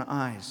my own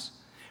eyes.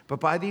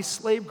 But by these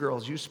slave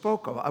girls you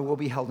spoke of, I will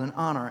be held in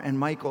honor. And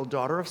Michal,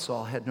 daughter of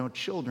Saul, had no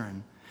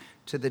children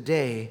to the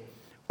day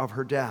of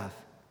her death.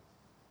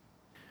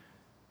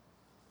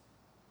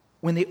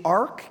 When the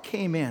ark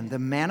came in, the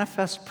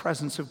manifest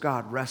presence of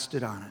God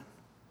rested on it.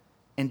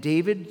 And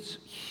David's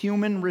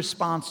human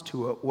response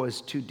to it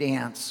was to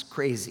dance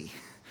crazy.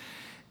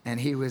 And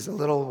he was a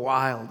little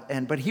wild.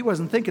 But he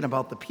wasn't thinking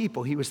about the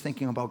people. He was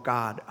thinking about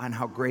God and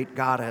how great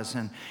God is.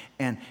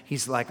 And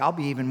he's like, I'll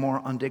be even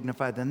more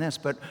undignified than this.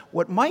 But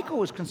what Michal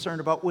was concerned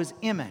about was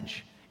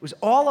image. It was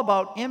all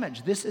about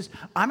image.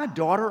 I'm a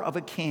daughter of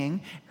a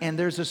king, and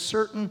there's a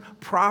certain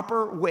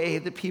proper way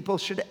that people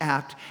should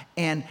act.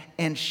 And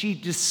she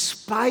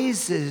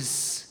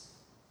despises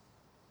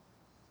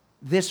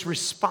this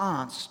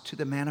response to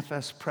the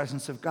manifest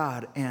presence of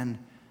God. And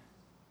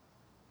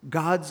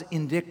God's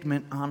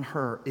indictment on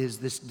her is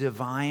this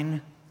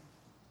divine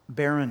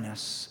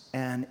barrenness,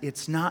 and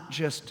it's not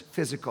just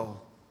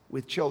physical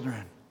with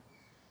children.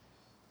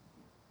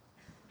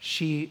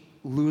 She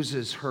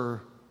loses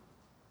her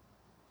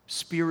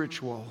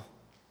spiritual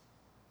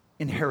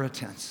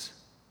inheritance.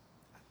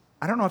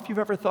 I don't know if you've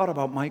ever thought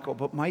about Michal,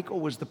 but Michal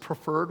was the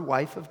preferred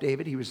wife of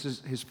David. He was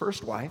his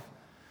first wife.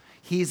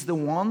 He's the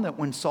one that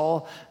when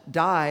Saul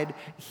died,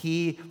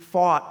 he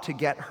fought to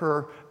get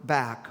her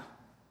back.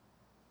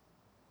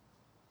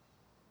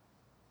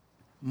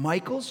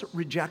 Michal's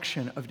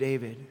rejection of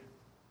David,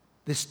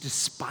 this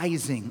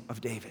despising of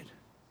David,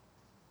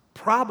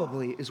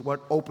 probably is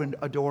what opened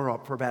a door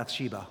up for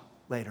Bathsheba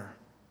later.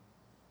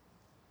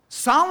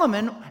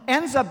 Solomon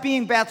ends up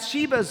being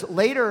Bathsheba's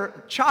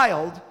later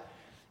child.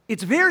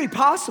 It's very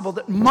possible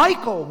that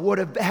Michal would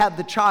have had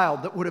the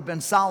child that would have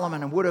been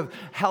Solomon and would have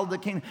held the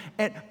kingdom.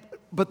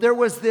 But there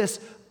was this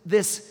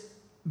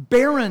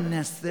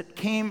barrenness that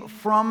came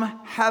from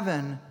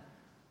heaven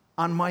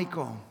on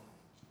Michal.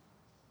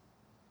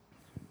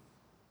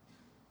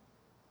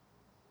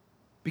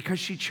 Because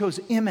she chose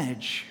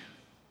image,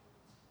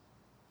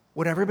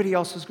 what everybody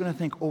else is going to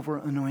think, over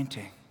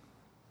anointing.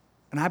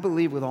 And I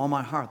believe with all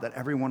my heart that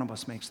every one of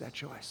us makes that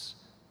choice.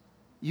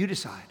 You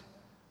decide.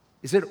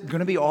 Is it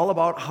going to be all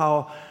about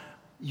how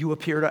you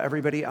appear to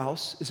everybody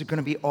else? Is it going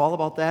to be all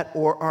about that?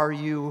 Or are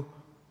you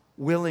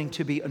willing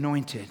to be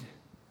anointed?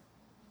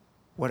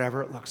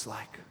 Whatever it looks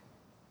like.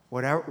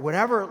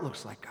 Whatever it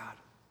looks like, God.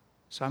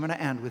 So I'm going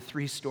to end with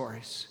 3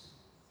 stories.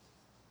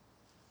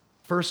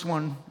 First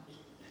one,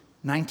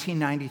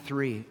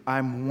 1993.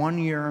 I'm 1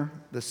 year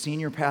the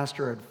senior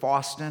pastor at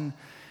Foston,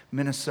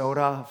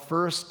 Minnesota.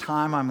 First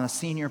time I'm a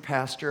senior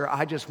pastor.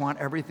 I just want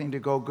everything to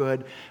go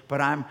good,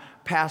 but I'm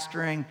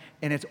pastoring,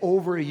 and it's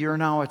over a year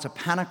now. It's a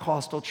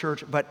Pentecostal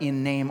church, but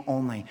in name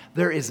only.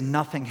 There is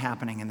nothing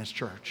happening in this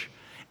church.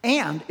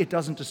 And it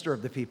doesn't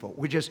disturb the people.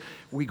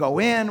 We go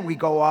in, we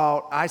go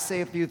out. I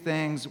say a few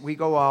things, we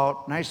go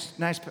out. Nice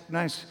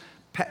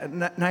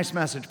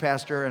message,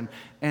 Pastor,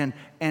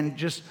 and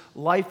just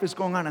life is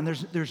going on, and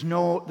there's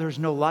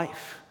no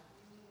life.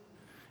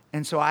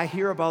 And so I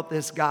hear about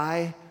this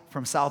guy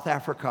from South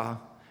Africa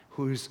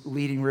who's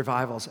leading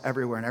revivals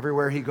everywhere, and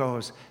everywhere he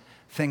goes,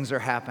 things are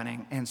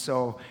happening. And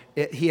so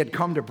he had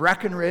come to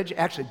Breckenridge.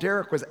 Actually,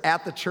 Derek was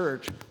at the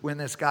church when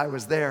this guy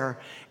was there,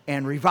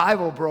 and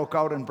revival broke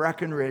out in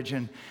Breckenridge,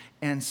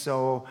 and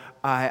so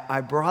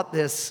I brought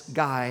this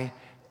guy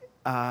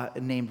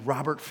named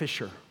Robert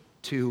Fisher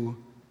to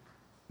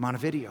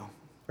Montevideo,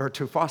 or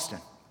to Foston.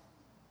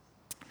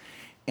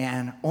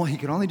 And he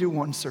could only do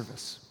 1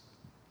 service.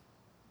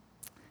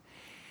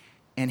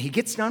 And he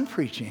gets done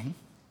preaching,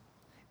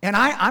 and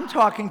I'm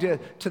talking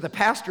to the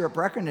pastor at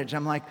Breckenridge.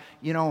 I'm like,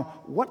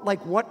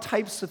 what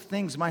types of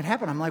things might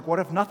happen? I'm like, what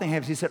if nothing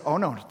happens? He said, oh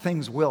no,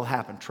 things will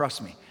happen.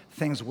 Trust me,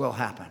 things will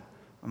happen.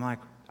 I'm like,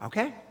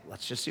 okay,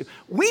 let's just see.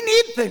 We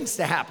need things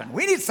to happen.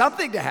 We need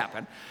something to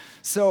happen.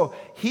 So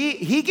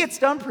he gets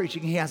done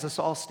preaching. He has us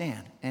all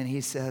stand, and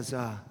he says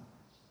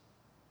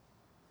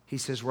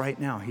right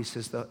now,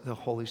 the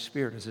Holy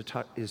Spirit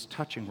is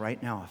touching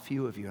right now a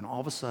few of you, and all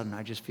of a sudden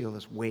I just feel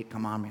this weight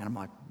come on me, and I'm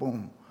like,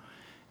 boom,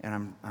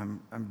 and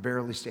I'm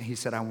barely standing. He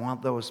said, I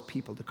want those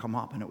people to come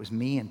up, and it was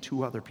me and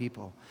 2 other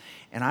people,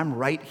 and I'm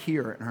right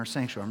here in our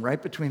sanctuary. I'm right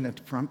between the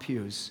front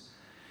pews,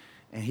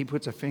 and he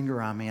puts a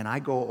finger on me, and I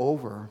go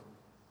over,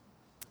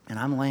 and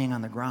I'm laying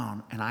on the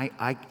ground, and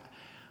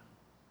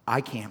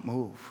I can't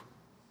move.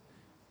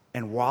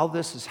 And while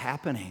this is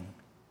happening,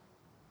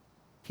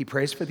 he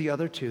prays for the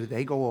other 2.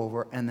 They go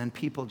over, and then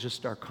people just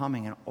start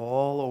coming, and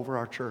all over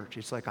our church,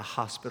 it's like a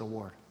hospital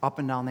ward, up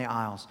and down the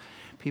aisles.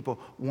 People,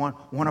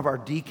 one of our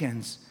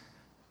deacons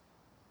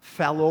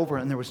fell over,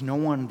 and there was no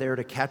one there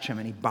to catch him,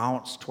 and he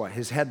bounced twice.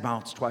 His head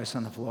bounced twice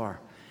on the floor,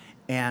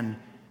 and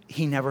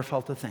he never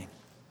felt a thing.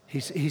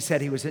 He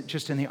said he was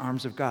just in the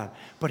arms of God.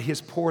 But his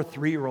poor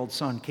 3-year-old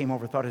son came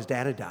over, thought his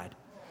dad had died.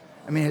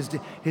 I mean,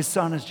 his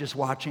son is just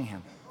watching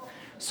him.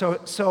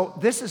 So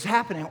this is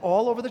happening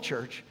all over the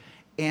church,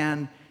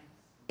 and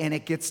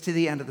it gets to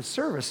the end of the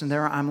service, and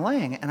there I'm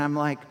laying, and I'm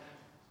like,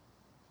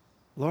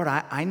 Lord,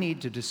 I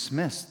need to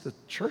dismiss the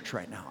church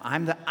right now.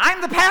 I'm the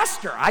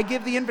pastor. I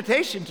give the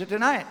invitation to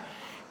tonight,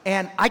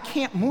 and I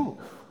can't move.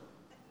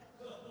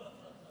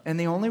 And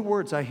the only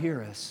words I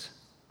hear is,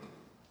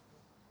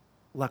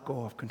 let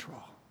go of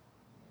control.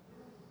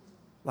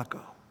 Let go.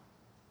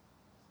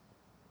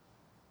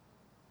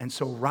 And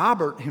so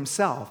Robert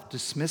himself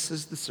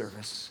dismisses the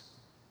service,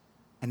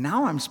 And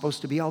now I'm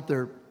supposed to be out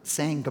there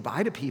saying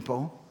goodbye to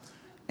people,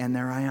 and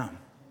there I am.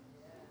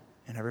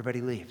 And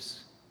everybody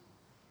leaves.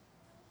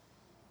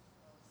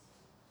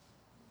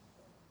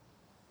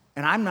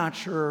 And I'm not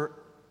sure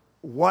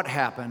what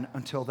happened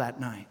until that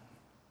night.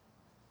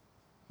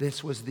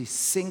 This was the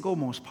single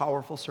most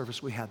powerful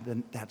service we had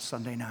that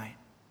Sunday night.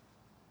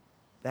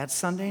 That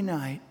Sunday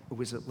night, it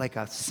was like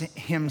a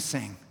hymn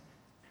sing,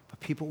 but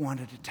people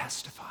wanted to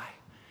testify.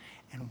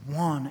 And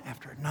one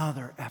after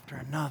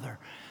another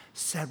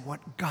said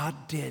what God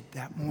did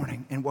that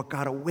morning and what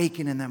God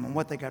awakened in them and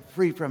what they got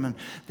free from. And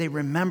they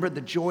remembered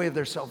the joy of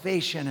their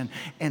salvation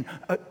and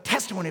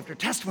testimony after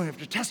testimony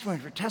after testimony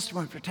after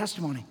testimony after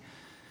testimony.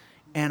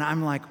 And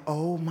I'm like,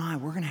 oh my,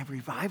 we're going to have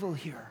revival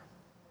here.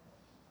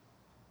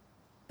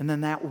 And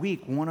then that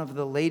week, one of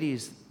the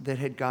ladies that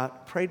had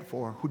got prayed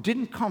for, who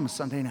didn't come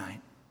Sunday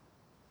night,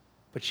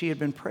 but she had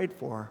been prayed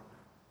for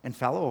and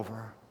fell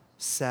over,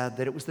 said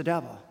that it was the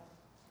devil.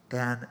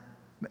 And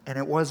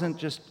it wasn't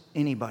just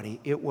anybody.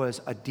 It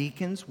was a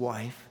deacon's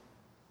wife,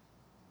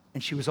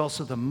 and she was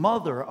also the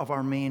mother of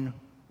our main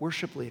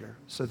worship leader.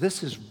 So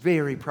this is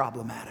very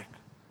problematic.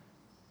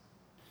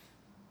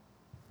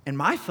 And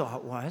my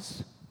thought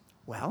was,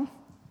 well,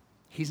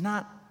 he's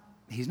not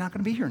going to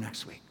be here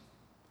next week.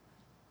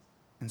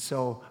 And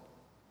so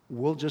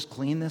we'll just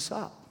clean this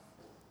up.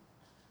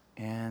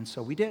 And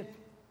so we did.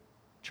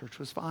 Church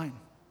was fine.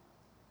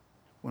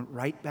 Went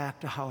right back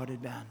to how it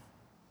had been.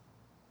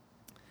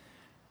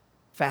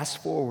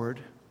 Fast forward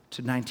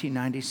to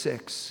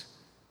 1996.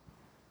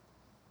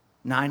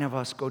 9 of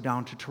us go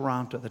down to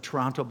Toronto. The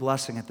Toronto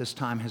Blessing at this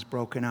time has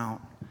broken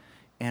out.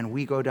 And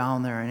we go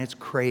down there, and it's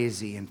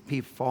crazy. And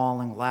people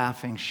falling,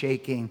 laughing,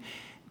 shaking,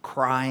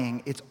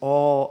 crying. It's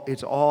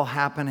all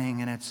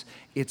happening, and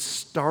it's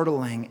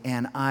startling.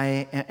 And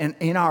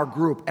in our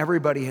group,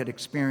 everybody had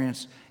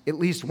experienced at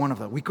least one of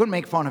them. We couldn't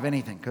make fun of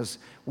anything because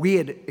we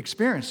had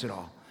experienced it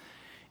all.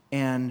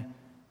 And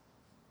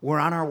we're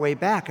on our way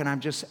back, and I'm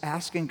just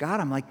asking God,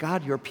 I'm like,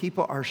 God, your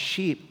people are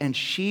sheep, and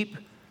sheep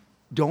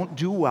don't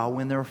do well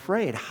when they're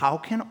afraid. How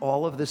can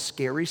all of this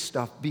scary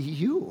stuff be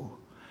you?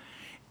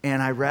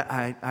 And I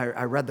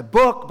read the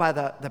book by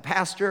the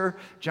pastor,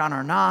 John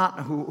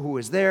Arnott, who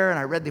was there, and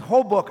I read the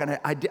whole book, and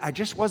I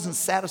just wasn't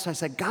satisfied. I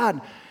said,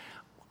 God,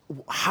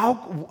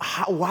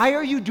 why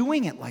are you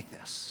doing it like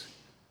this?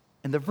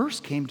 And the verse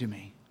came to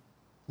me,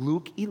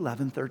 Luke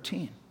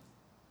 11:13.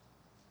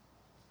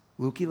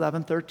 Luke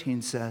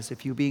 11:13 says,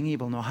 if you being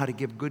evil know how to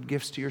give good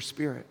gifts to your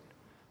spirit,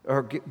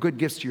 or good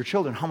gifts to your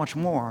children, how much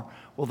more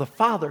will the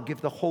Father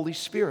give the Holy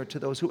Spirit to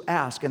those who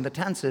ask? And the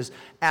tense is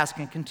ask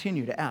and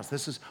continue to ask.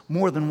 This is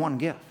more than one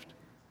gift.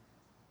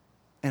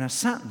 And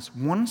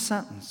one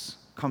sentence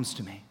comes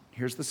to me.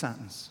 Here's the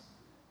sentence.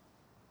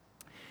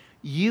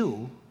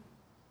 You,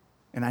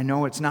 and I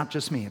know it's not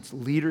just me, it's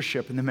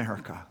leadership in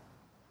America.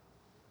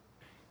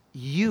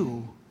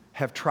 You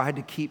have tried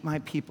to keep my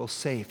people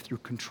safe through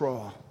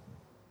control,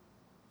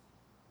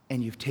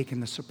 and you've taken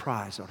the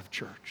surprise out of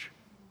church.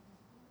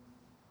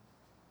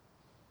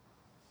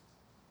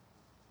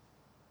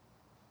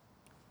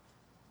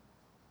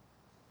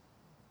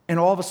 And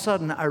all of a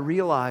sudden, I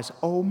realize,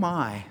 oh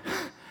my,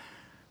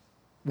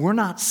 we're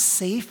not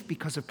safe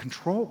because of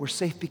control. We're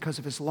safe because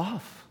of his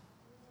love.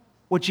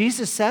 What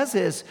Jesus says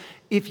is,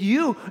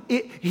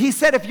 he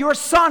said, if your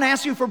son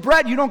asks you for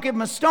bread, you don't give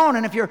him a stone.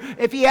 And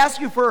if he asks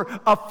you for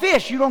a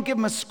fish, you don't give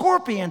him a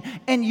scorpion.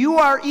 And you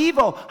are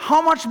evil.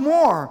 How much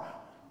more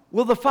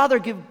will the Father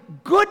give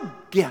good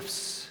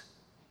gifts?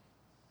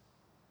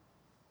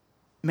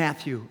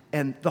 Matthew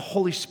and the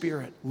Holy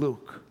Spirit,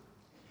 Luke,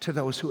 to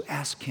those who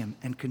ask him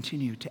and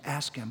continue to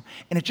ask him.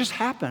 And it just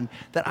happened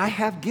that I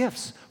have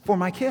gifts for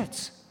my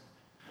kids.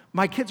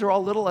 My kids are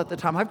all little at the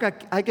time.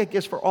 I get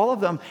gifts for all of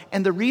them,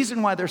 and the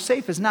reason why they're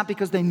safe is not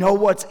because they know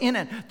what's in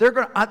it. They're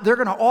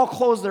gonna all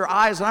close their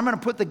eyes, and I'm gonna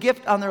put the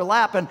gift on their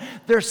lap, and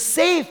they're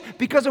safe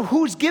because of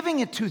who's giving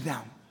it to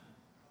them.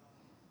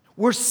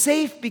 We're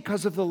safe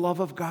because of the love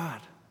of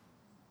God.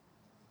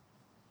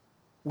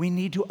 We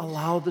need to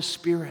allow the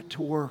Spirit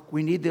to work.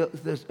 We need to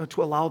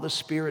allow the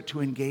Spirit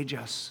to engage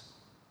us.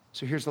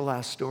 So here's the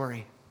last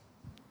story.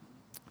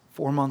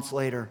 4 months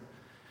later,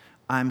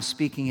 I'm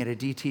speaking at a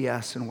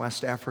DTS in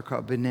West Africa,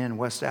 Benin,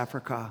 West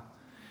Africa.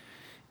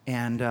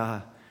 And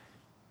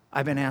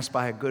I've been asked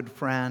by a good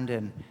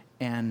friend,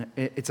 and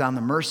it's on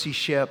the Mercy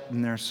ship,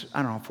 and there's,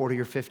 40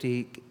 or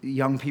 50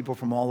 young people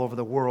from all over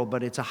the world,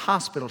 but it's a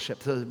hospital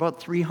ship. So there's about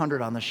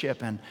 300 on the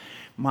ship, and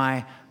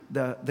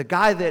the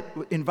guy that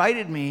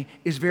invited me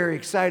is very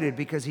excited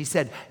because he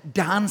said,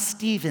 Don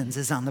Stevens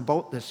is on the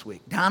boat this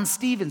week. Don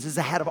Stevens is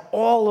the head of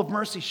all of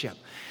Mercy Ship.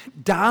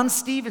 Don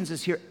Stevens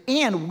is here,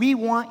 and we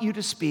want you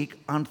to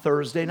speak on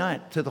Thursday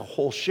night to the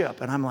whole ship.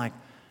 And I'm like,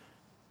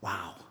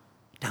 wow,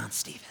 Don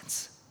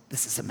Stevens,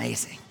 this is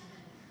amazing.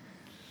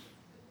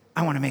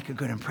 I want to make a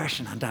good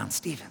impression on Don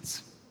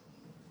Stevens.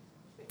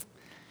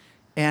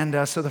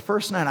 And so the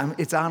first night,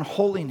 it's on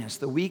holiness.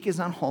 The week is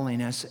on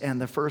holiness, and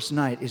the first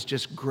night is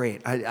just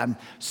great. I'm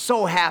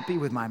so happy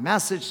with my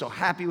message, so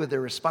happy with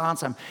their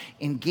response. I'm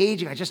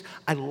engaging.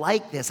 I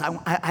like this. I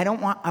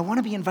want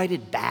to be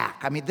invited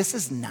back. I mean, this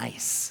is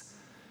nice.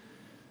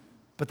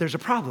 But there's a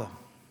problem.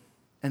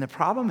 And the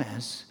problem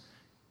is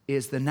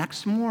the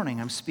next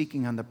morning I'm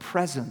speaking on the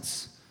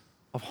presence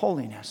of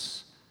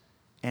holiness,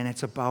 and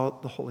it's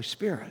about the Holy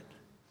Spirit.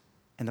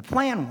 And the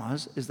plan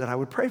is that I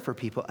would pray for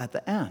people at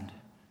the end.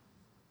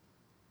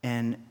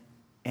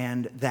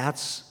 And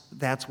that's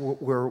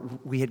where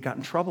we had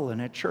gotten in trouble in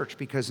at church,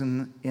 because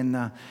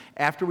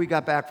after we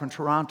got back from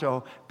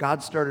Toronto,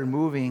 God started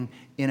moving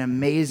in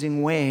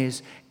amazing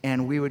ways,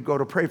 and we would go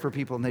to pray for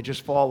people, and they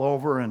just fall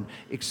over and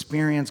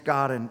experience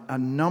God in a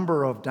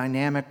number of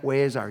dynamic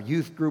ways. Our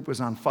youth group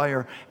was on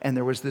fire, and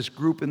there was this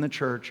group in the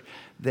church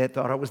that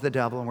thought it was the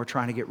devil and were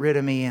trying to get rid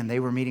of me, and they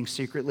were meeting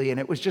secretly, and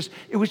it was just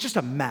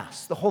a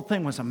mess. The whole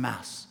thing was a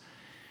mess.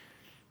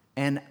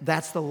 And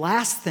that's the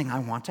last thing I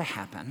want to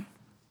happen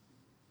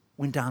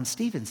when Don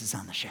Stevens is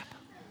on the ship.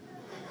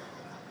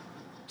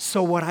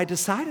 So what I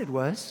decided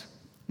was,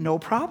 no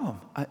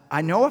problem.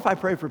 I know if I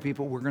pray for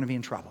people, we're going to be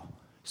in trouble.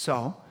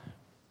 So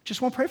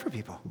just won't pray for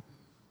people.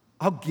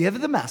 I'll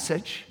give the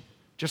message,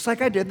 just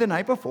like I did the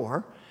night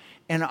before,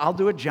 and I'll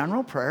do a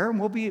general prayer, and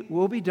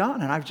we'll be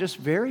done. And I'm just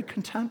very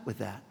content with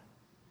that.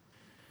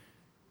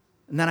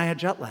 And then I had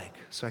jet lag,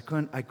 so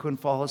I couldn't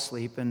fall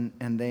asleep. And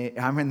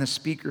I'm in the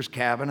speaker's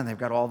cabin, and they've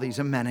got all these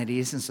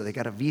amenities, and so they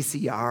got a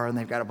VCR, and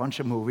they've got a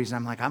bunch of movies. And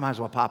I'm like, I might as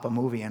well pop a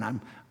movie,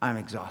 and I'm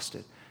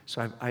exhausted.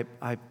 So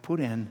I put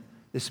in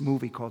this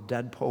movie called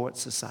Dead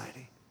Poets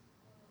Society,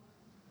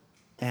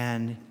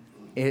 and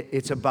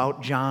it's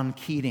about John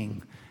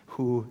Keating,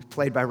 who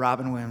played by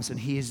Robin Williams, and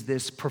he's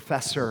this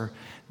professor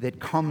that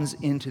comes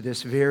into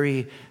this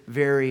very,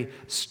 very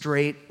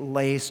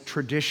straight-laced,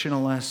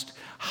 traditionalist,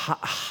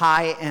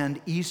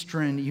 high-end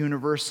Eastern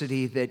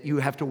university that you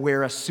have to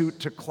wear a suit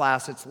to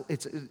class.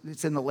 It's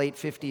in the late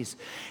 50s,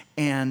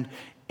 and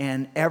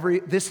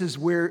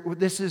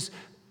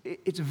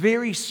it's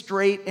very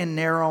straight and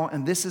narrow,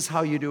 and this is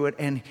how you do it.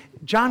 And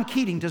John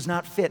Keating does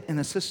not fit in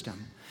the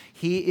system.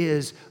 He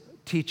is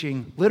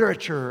teaching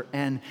literature,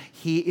 and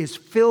he is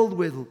filled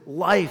with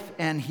life,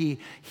 and he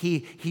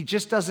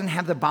just doesn't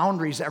have the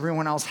boundaries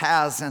everyone else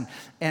has.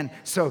 And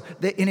so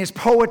in his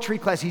poetry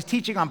class, he's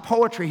teaching on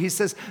poetry. He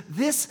says,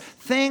 this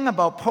thing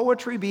about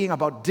poetry being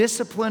about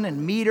discipline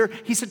and meter,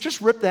 he said,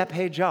 just rip that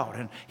page out.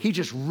 And he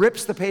just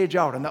rips the page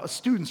out, and the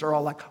students are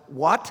all like,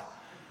 what?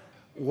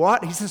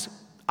 He says,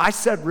 I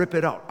said rip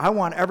it out. I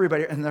want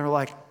everybody, and they're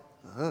like,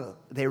 ugh.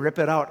 They rip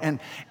it out,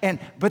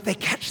 but they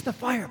catch the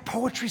fire.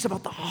 Poetry's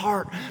about the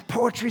heart.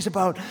 Poetry's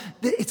about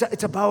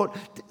it's about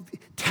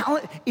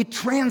talent. It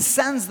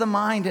transcends the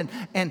mind,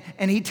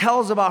 and he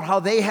tells about how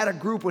they had a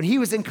group when he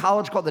was in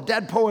college called the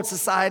Dead Poets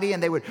Society,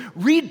 and they would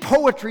read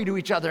poetry to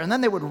each other, and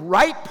then they would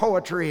write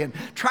poetry and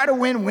try to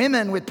win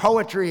women with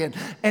poetry, and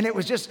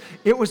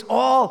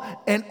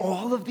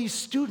all of these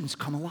students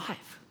come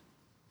alive,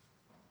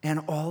 and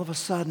all of a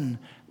sudden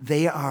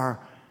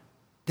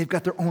they've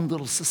got their own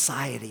little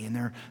society, and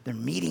they're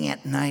meeting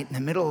at night in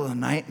the middle of the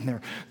night, and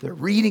they're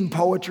reading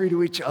poetry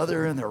to each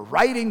other, and they're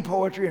writing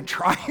poetry and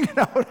trying it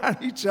out on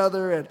each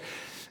other,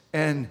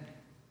 and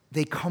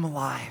they come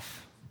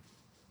alive.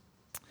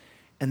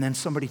 And then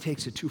somebody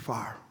takes it too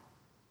far,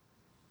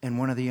 and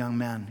one of the young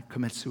men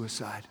commits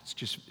suicide.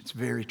 It's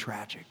very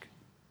tragic.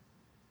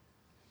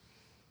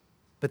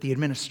 But the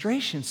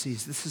administration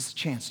sees this is a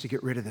chance to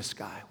get rid of this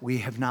guy. We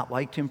have not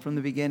liked him from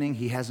the beginning.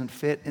 He hasn't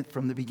fit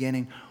from the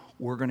beginning.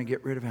 We're going to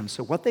get rid of him.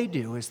 So what they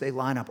do is they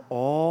line up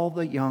all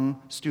the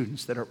young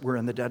students that were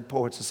in the Dead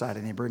Poets Society,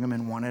 and they bring them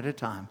in one at a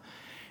time,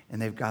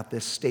 and they've got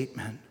this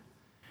statement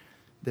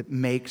that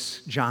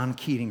makes John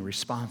Keating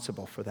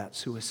responsible for that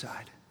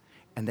suicide.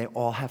 And they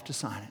all have to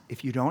sign it.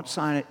 If you don't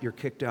sign it, you're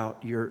kicked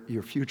out.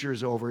 Your future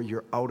is over.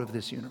 You're out of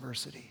this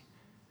university.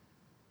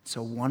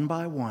 So one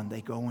by one,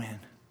 they go in,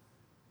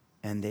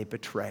 and they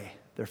betray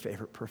their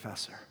favorite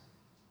professor.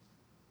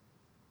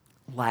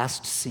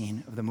 Last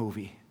scene of the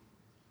movie.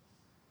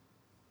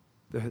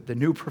 The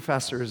new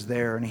professor is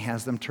there, and he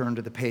has them turn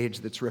to the page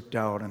that's ripped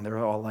out, and they're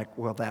all like,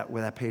 well,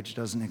 that page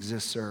doesn't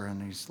exist, sir.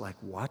 And he's like,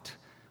 what?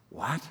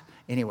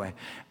 Anyway,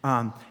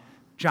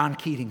 John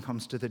Keating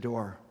comes to the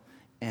door,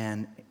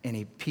 and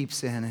he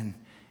peeps in,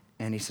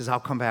 and he says, I'll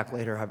come back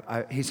later.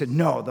 He said,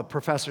 no. The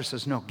professor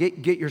says, no,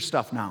 get your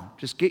stuff now.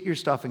 Just get your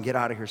stuff and get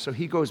out of here. So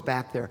he goes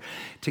back there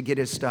to get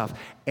his stuff.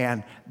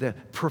 And the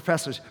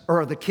professors,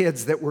 or the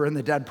kids that were in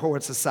the Dead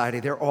Poets Society,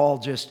 they're all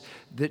just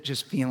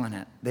feeling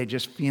it. They're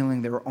just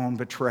feeling their own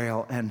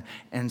betrayal.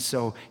 And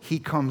so he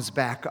comes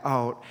back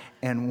out,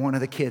 and one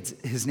of the kids,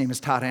 his name is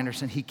Todd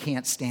Anderson, he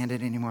can't stand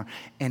it anymore.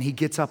 And he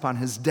gets up on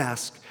his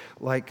desk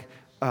like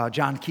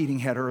John Keating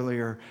had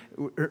earlier,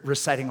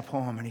 reciting a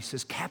poem, and he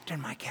says, Captain,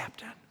 my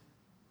captain.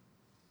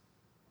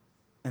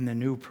 And the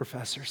new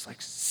professor's like,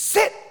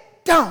 sit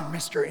down,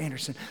 Mr.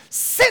 Anderson.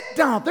 Sit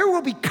down. There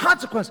will be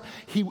consequences.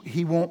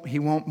 He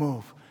won't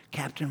move.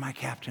 Captain, my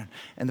captain.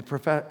 And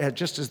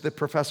just as the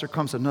professor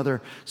comes,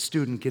 another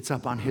student gets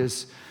up on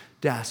his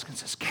desk and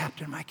says,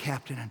 Captain, my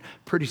captain. And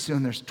pretty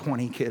soon there's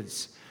 20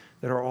 kids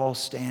that are all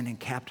standing,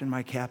 Captain,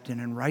 my captain.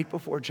 And right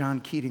before John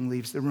Keating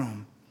leaves the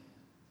room,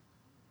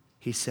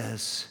 he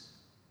says,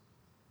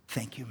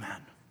 thank you,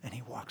 men. And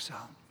he walks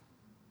out.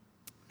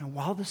 Now,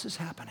 while this is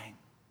happening,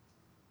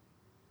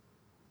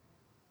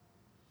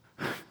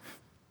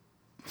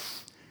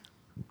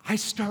 I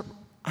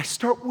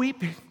start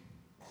weeping.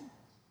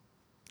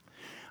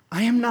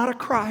 I am not a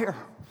crier,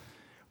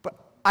 but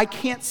I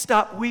can't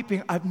stop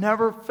weeping. I've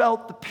never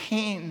felt the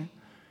pain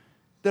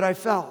that I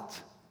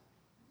felt.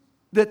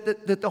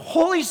 That the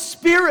Holy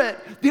Spirit,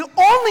 the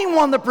only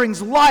one that brings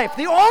life,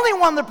 the only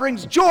one that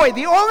brings joy,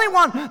 the only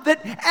one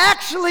that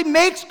actually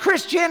makes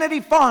Christianity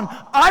fun,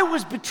 I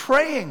was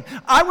betraying.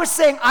 I was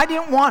saying, I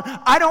don't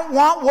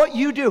want what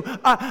you do.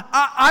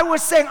 I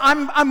was saying,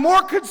 I'm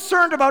more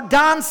concerned about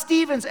Don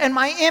Stevens and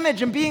my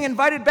image and being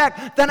invited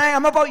back than I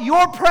am about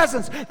your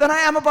presence, than I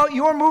am about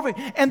your moving.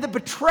 And the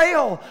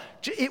betrayal,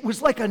 it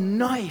was like a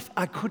knife.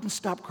 I couldn't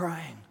stop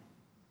crying.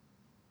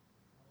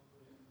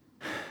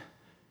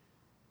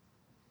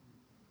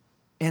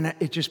 And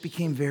it just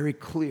became very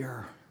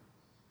clear.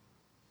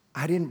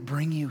 I didn't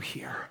bring you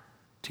here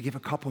to give a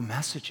couple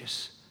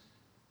messages.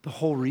 The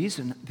whole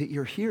reason that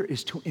you're here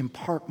is to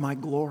impart my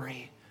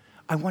glory.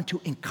 I want to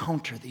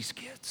encounter these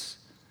kids.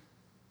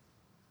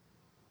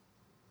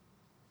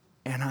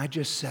 And I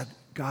just said,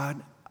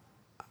 God,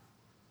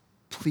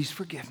 please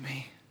forgive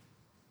me.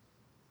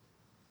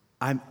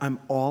 I'm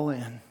all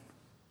in.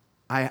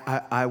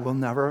 I will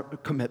never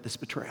commit this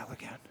betrayal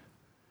again.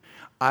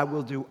 I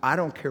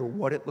don't care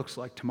what it looks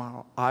like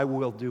tomorrow. I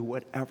will do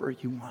whatever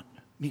you want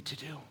me to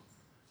do.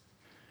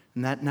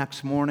 And that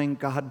next morning,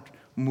 God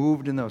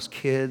moved in those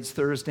kids.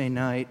 Thursday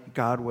night,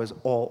 God was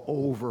all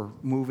over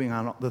moving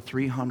on the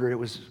 300. It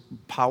was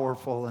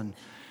powerful. And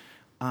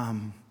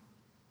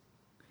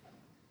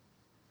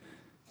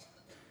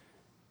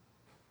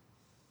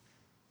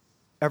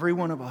every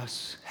one of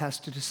us has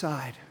to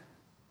decide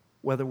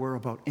whether we're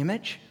about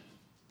image,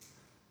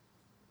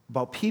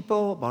 about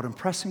people, about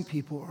impressing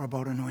people, or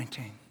about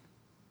anointing.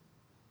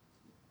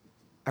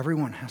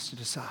 Everyone has to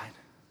decide.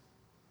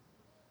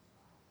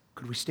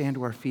 Could we stand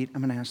to our feet?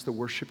 I'm going to ask the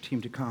worship team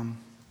to come.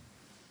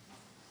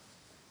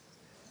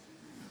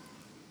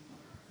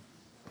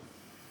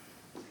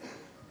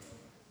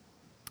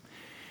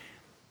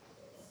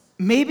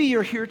 Maybe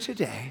you're here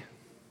today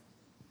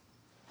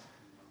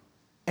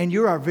and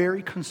you are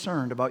very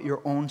concerned about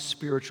your own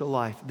spiritual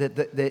life,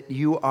 that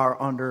you are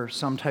under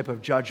some type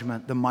of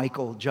judgment, the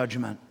Michael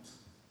judgment,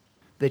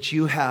 that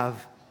you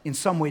have in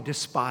some way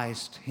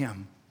despised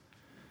him,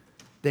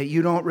 that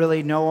you don't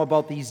really know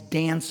about these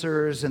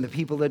dancers and the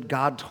people that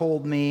God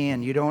told me,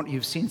 and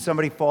you've seen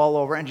somebody fall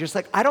over and just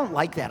like, I don't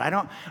like that.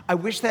 I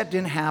wish that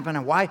didn't happen.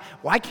 And why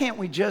can't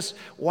we just,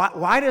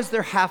 why does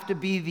there have to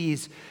be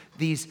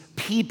these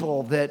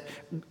people that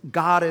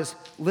God is,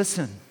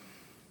 listen,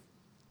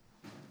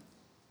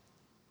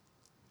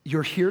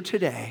 you're here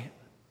today.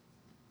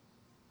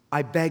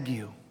 I beg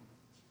you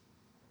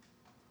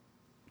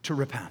to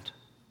repent.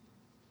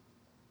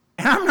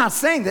 And I'm not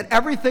saying that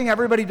everything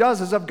everybody does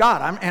is of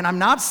God. I'm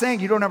not saying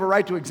you don't have a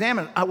right to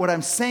examine it. What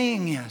I'm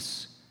saying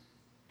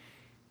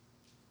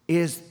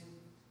is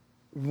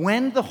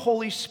when the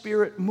Holy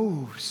Spirit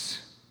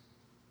moves,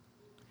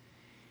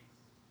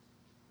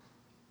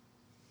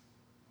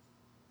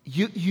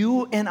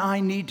 you and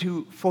I need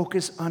to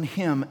focus on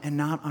him and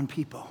not on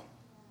people.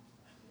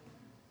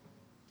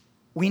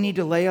 We need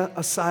to lay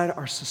aside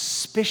our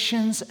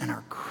suspicions and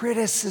our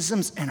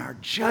criticisms and our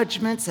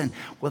judgments and,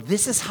 well,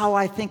 this is how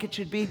I think it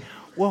should be.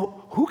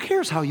 Well, who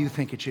cares how you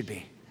think it should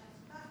be?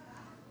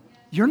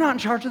 You're not in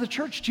charge of the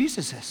church.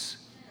 Jesus is.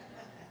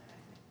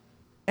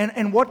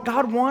 And what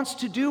God wants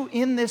to do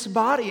in this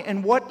body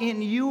and what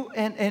in you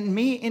and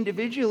me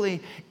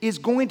individually is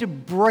going to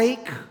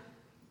break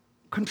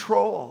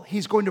control.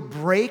 He's going to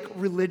break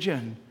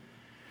religion.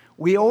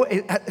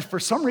 For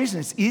some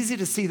reason, it's easy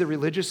to see the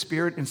religious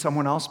spirit in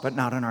someone else, but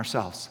not in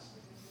ourselves.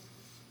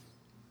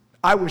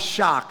 I was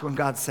shocked when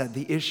God said,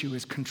 the issue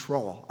is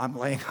control. I'm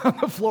laying on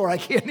the floor. I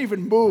can't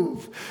even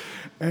move.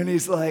 And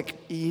he's like,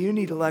 you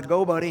need to let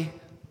go, buddy.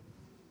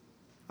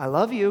 I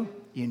love you.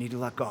 You need to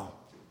let go.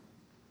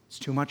 It's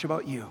too much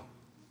about you.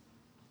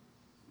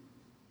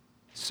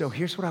 So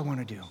here's what I want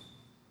to do.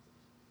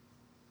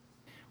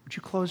 Would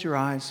you close your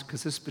eyes?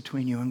 Because this is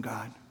between you and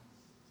God.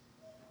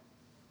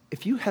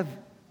 If you have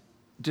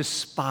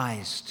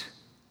despised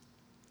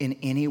in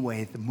any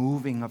way the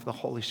moving of the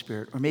Holy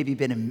Spirit, or maybe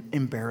been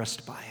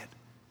embarrassed by it,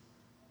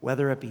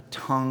 whether it be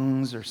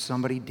tongues or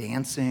somebody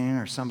dancing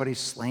or somebody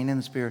slain in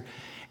the Spirit,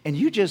 and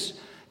you just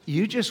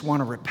want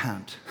to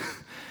repent.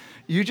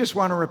 You just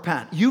want to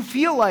repent. You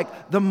feel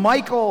like the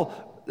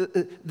Michael,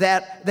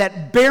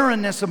 that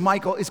barrenness of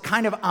Michael is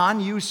kind of on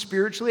you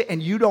spiritually,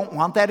 and you don't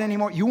want that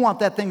anymore. You want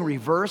that thing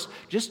reversed.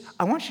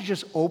 I want you to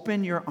just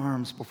open your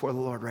arms before the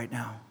Lord right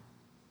now.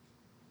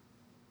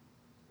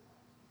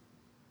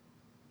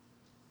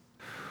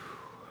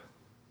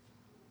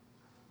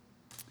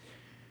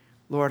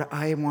 Lord,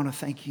 I want to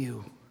thank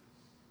you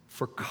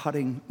for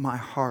cutting my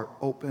heart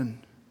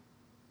open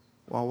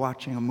while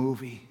watching a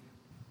movie.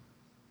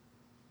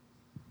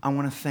 I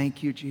want to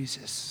thank you,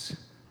 Jesus,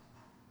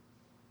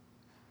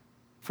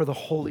 for the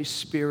Holy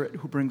Spirit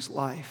who brings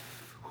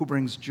life, who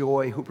brings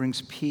joy, who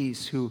brings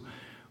peace, who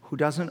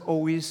doesn't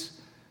always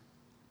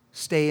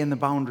stay in the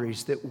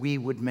boundaries that we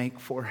would make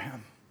for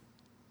him.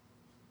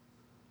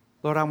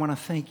 Lord, I want to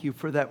thank you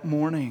for that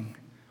morning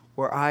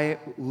where I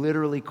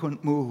literally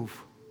couldn't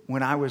move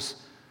when I was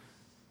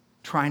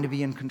trying to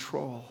be in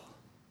control,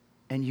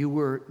 and you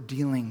were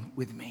dealing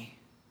with me.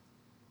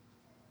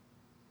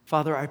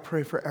 Father, I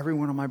pray for every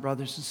one of my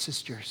brothers and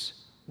sisters.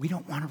 We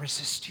don't want to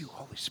resist you,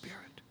 Holy Spirit.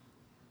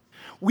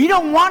 We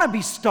don't want to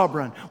be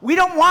stubborn. We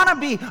don't want to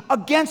be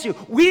against you.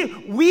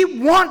 We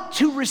want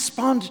to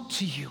respond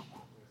to you.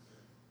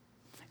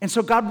 And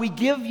so, God, we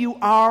give you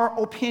our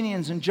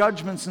opinions and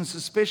judgments and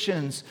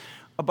suspicions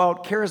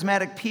about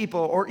charismatic people,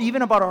 or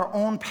even about our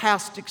own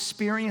past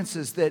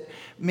experiences that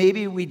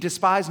maybe we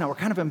despise now. We're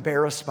kind of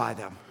embarrassed by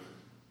them.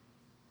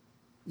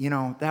 You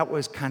know, that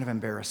was kind of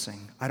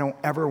embarrassing. I don't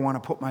ever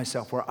want to put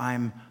myself where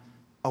I'm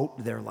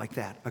out there like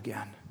that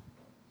again.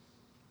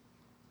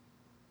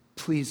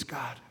 Please,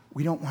 God,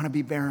 we don't want to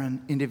be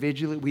barren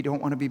individually. We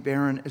don't want to be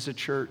barren as a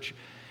church.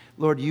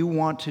 Lord, you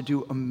want to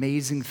do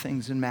amazing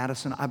things in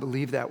Madison. I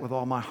believe that with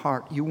all my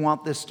heart. You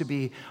want this to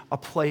be a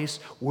place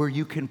where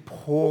you can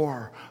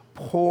pour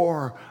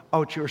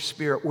out your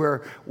Spirit,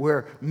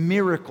 where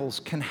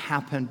miracles can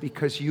happen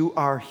because you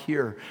are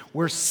here,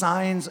 where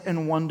signs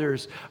and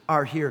wonders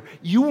are here.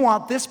 You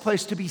want this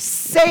place to be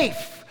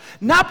safe,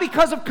 not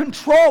because of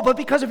control, but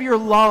because of your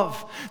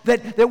love.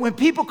 That when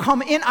people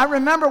come in, I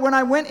remember when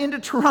I went into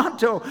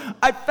Toronto,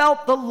 I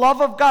felt the love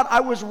of God.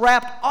 I was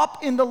wrapped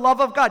up in the love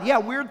of God. Yeah,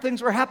 weird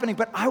things were happening,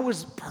 but I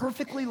was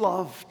perfectly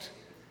loved.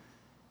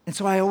 And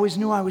so I always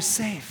knew I was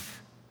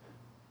safe,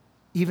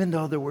 even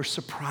though there were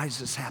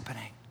surprises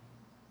happening.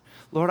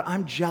 Lord,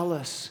 I'm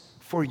jealous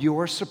for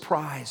your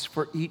surprise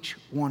for each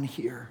one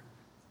here.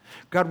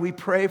 God, we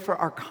pray for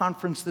our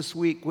conference this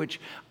week, which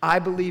I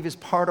believe is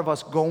part of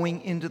us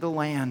going into the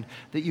land,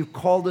 that you've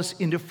called us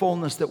into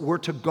fullness, that we're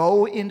to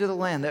go into the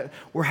land, that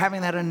we're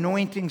having that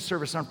anointing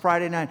service on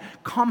Friday night.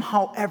 Come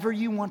however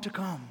you want to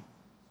come.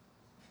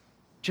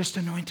 Just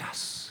anoint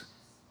us.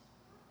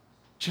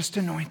 Just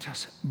anoint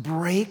us.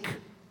 Break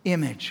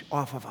image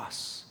off of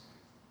us.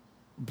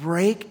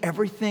 Break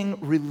everything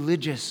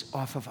religious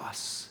off of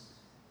us.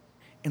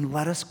 And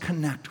let us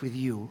connect with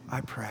you,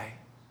 I pray.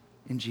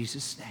 In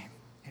Jesus' name.